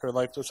teenagers, her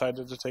life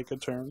decided to take a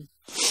turn.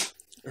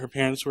 Her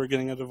parents were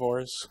getting a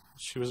divorce.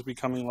 She was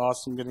becoming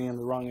lost and getting in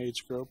the wrong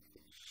age group.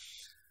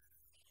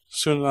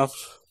 Soon enough,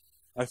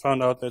 I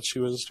found out that she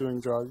was doing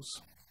drugs.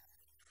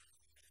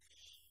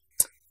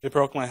 It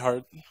broke my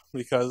heart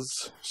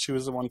because she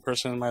was the one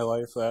person in my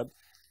life that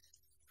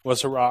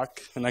was a rock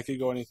and I could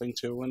go anything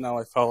to, and now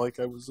I felt like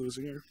I was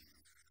losing her.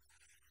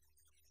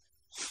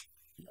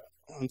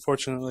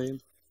 Unfortunately,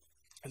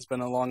 it's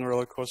been a long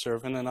roller coaster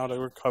of in and out of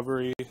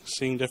recovery,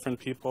 seeing different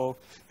people,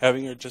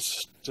 having her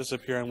just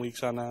disappear in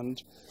weeks on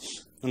end.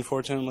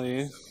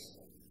 Unfortunately,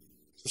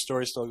 the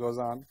story still goes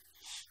on.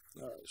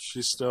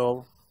 She's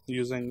still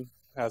using,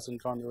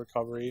 hasn't gone to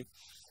recovery,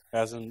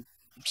 hasn't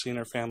seen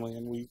her family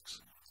in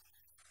weeks.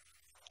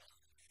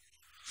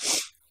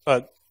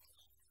 But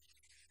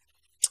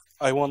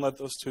I won't let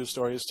those two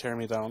stories tear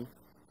me down.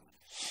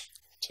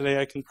 Today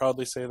I can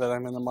proudly say that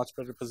I'm in a much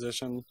better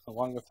position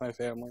along with my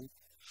family.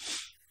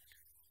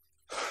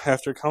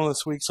 After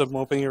countless weeks of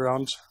moping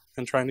around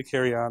and trying to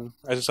carry on,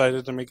 I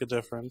decided to make a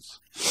difference.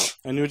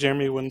 I knew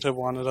Jeremy wouldn't have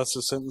wanted us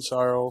to sit in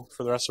sorrow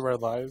for the rest of our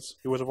lives.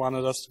 He would have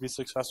wanted us to be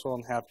successful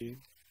and happy.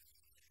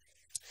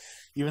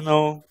 Even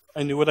though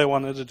I knew what I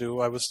wanted to do,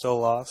 I was still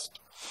lost.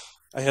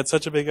 I had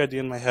such a big idea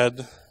in my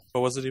head,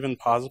 but was it even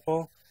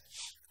possible?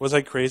 Was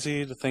I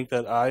crazy to think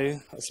that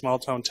I, a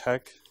small-town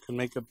tech, could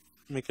make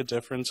a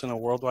difference in a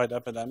worldwide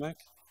epidemic?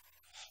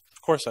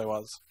 Of course I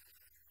was.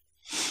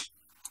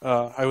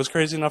 I was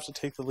crazy enough to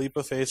take the leap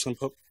of faith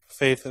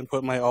and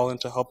put my all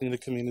into helping the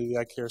community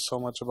I care so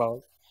much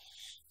about.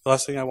 The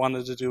last thing I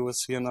wanted to do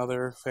was see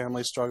another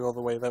family struggle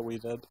the way that we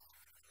did.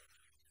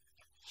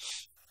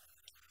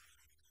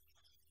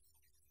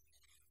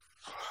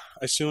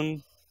 I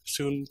soon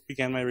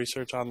began my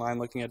research online,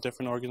 looking at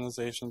different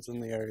organizations in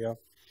the area,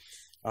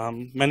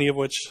 many of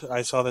which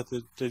I saw that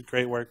they did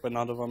great work, but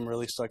none of them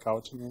really stuck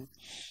out to me.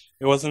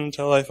 It wasn't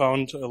until I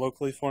found a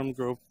locally formed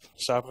group,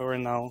 Stop Where We're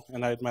Now,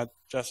 and I had met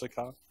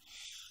Jessica.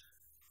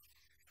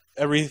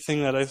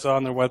 Everything that I saw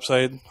on their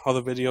website, all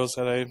the videos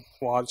that I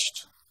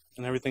watched,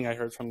 and everything I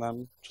heard from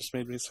them just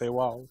made me say,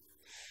 wow.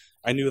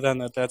 I knew then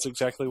that that's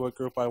exactly what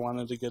group I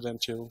wanted to get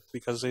into,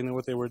 because they knew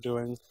what they were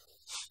doing,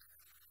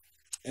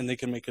 and they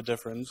could make a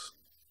difference.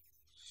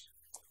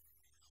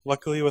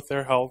 Luckily, with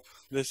their help,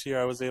 this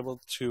year I was able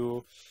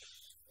to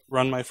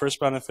run my first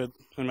benefit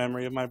in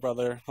memory of my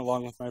brother,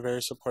 along with my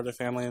very supportive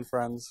family and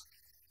friends.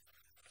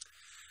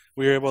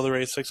 We were able to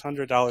raise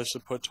 $600 to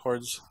put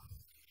towards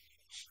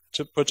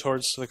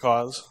the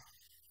cause.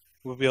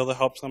 We'll be able to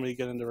help somebody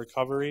get into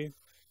recovery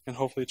and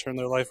hopefully turn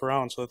their life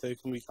around so that they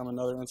can become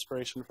another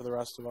inspiration for the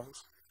rest of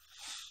us.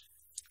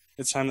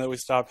 It's time that we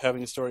stop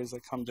having stories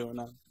that come to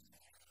an end.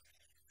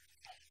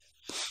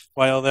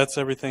 while that's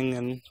everything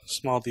in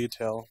small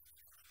detail.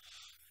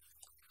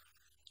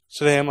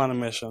 Today I'm on a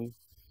mission.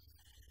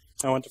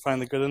 I want to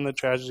find the good in the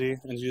tragedy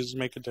and use to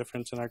make a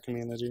difference in our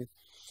community.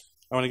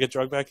 I want to get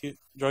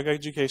drug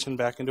education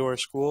back into our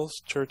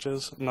schools,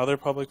 churches, and other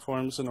public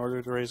forums in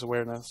order to raise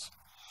awareness.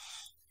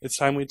 It's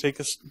time we take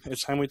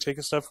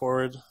a step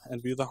forward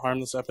and view the harm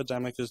this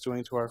epidemic is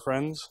doing to our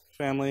friends,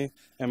 family,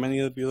 and many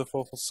of the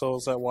beautiful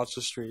souls that walk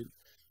the street.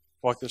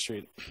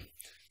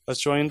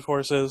 Let's join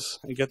forces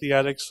and get the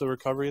addicts the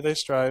recovery they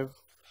strive,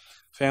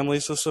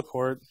 families the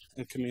support,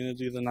 and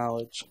community the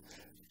knowledge.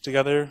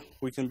 Together,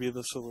 we can be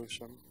the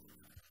solution.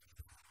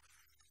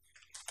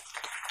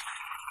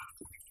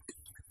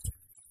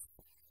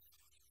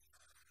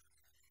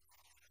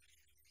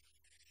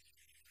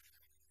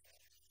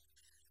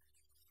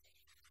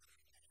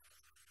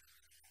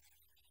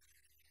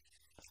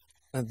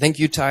 Thank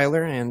you,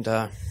 Tyler, and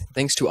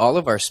thanks to all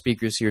of our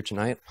speakers here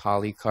tonight,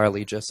 Holly,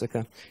 Carly,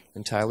 Jessica,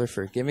 and Tyler,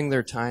 for giving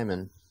their time.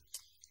 And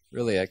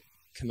really, I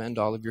commend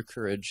all of your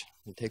courage.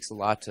 It takes a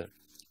lot to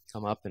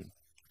come up and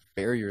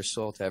bare your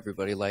soul to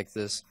everybody like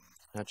this,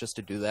 not just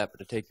to do that, but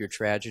to take your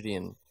tragedy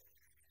and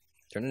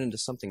turn it into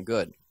something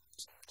good,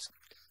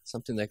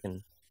 something that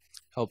can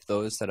help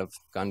those that have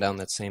gone down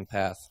that same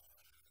path.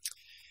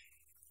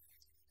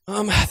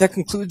 That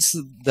concludes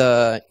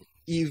the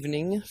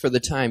evening for the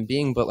time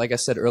being, but like I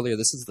said earlier,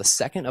 this is the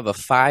second of a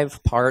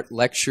 5-part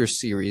lecture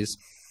series.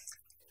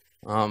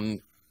 The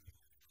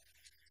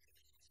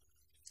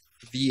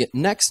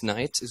next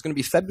night is going to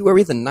be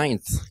February the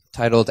 9th,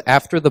 titled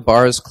After the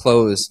Bars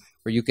Close,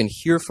 where you can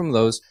hear from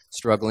those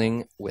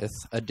struggling with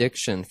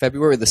addiction.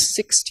 February the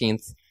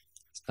 16th,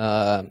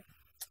 it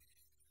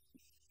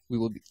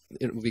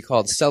will be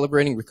called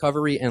Celebrating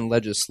Recovery and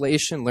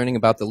Legislation, learning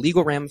about the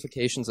legal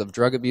ramifications of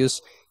drug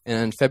abuse.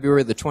 And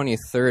February the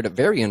 23rd,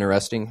 very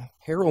interesting,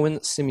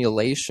 heroin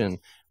simulation.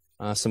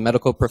 Some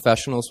medical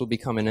professionals will be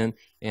coming in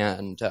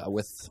and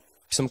with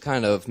some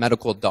kind of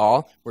medical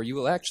doll where you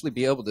will actually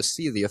be able to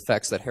see the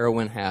effects that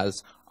heroin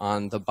has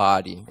on the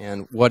body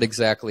and what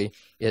exactly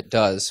it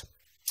does.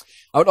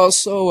 I would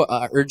also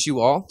urge you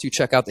all to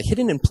check out the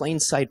Hidden in Plain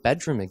Sight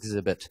bedroom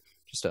exhibit.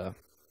 Just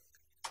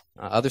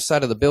other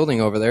side of the building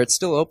over there. It's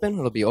still open.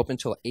 It'll be open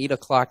till 8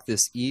 o'clock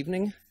this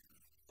evening,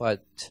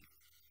 but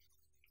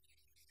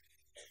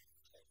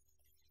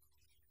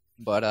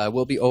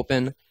will be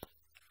open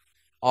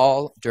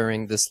all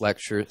during this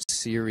lecture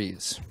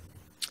series.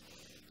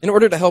 In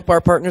order to help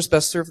our partners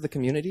best serve the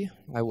community,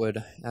 I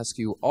would ask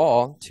you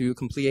all to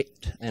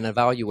complete an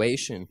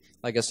evaluation.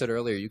 Like I said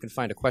earlier, you can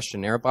find a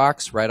questionnaire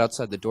box right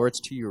outside the door. It's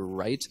to your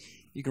right.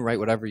 You can write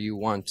whatever you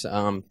want.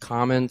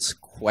 Comments,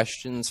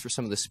 questions for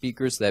some of the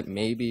speakers that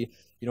maybe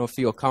you don't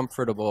feel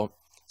comfortable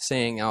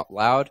saying out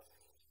loud.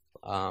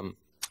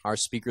 Our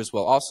speakers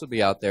will also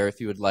be out there if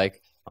you would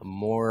like a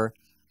more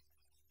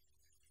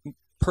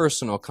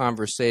personal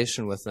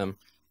conversation with them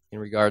in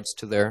regards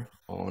to their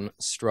own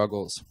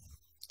struggles.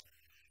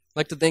 I'd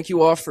like to thank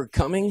you all for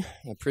coming.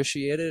 I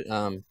appreciate it.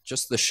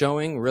 Just the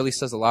showing really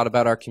says a lot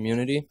about our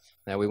community,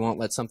 that we won't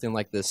let something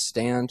like this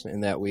stand,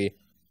 and that we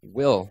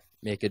will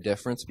make a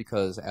difference,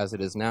 because as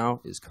it is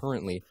now, is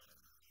currently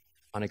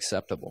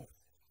unacceptable.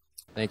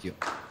 Thank you.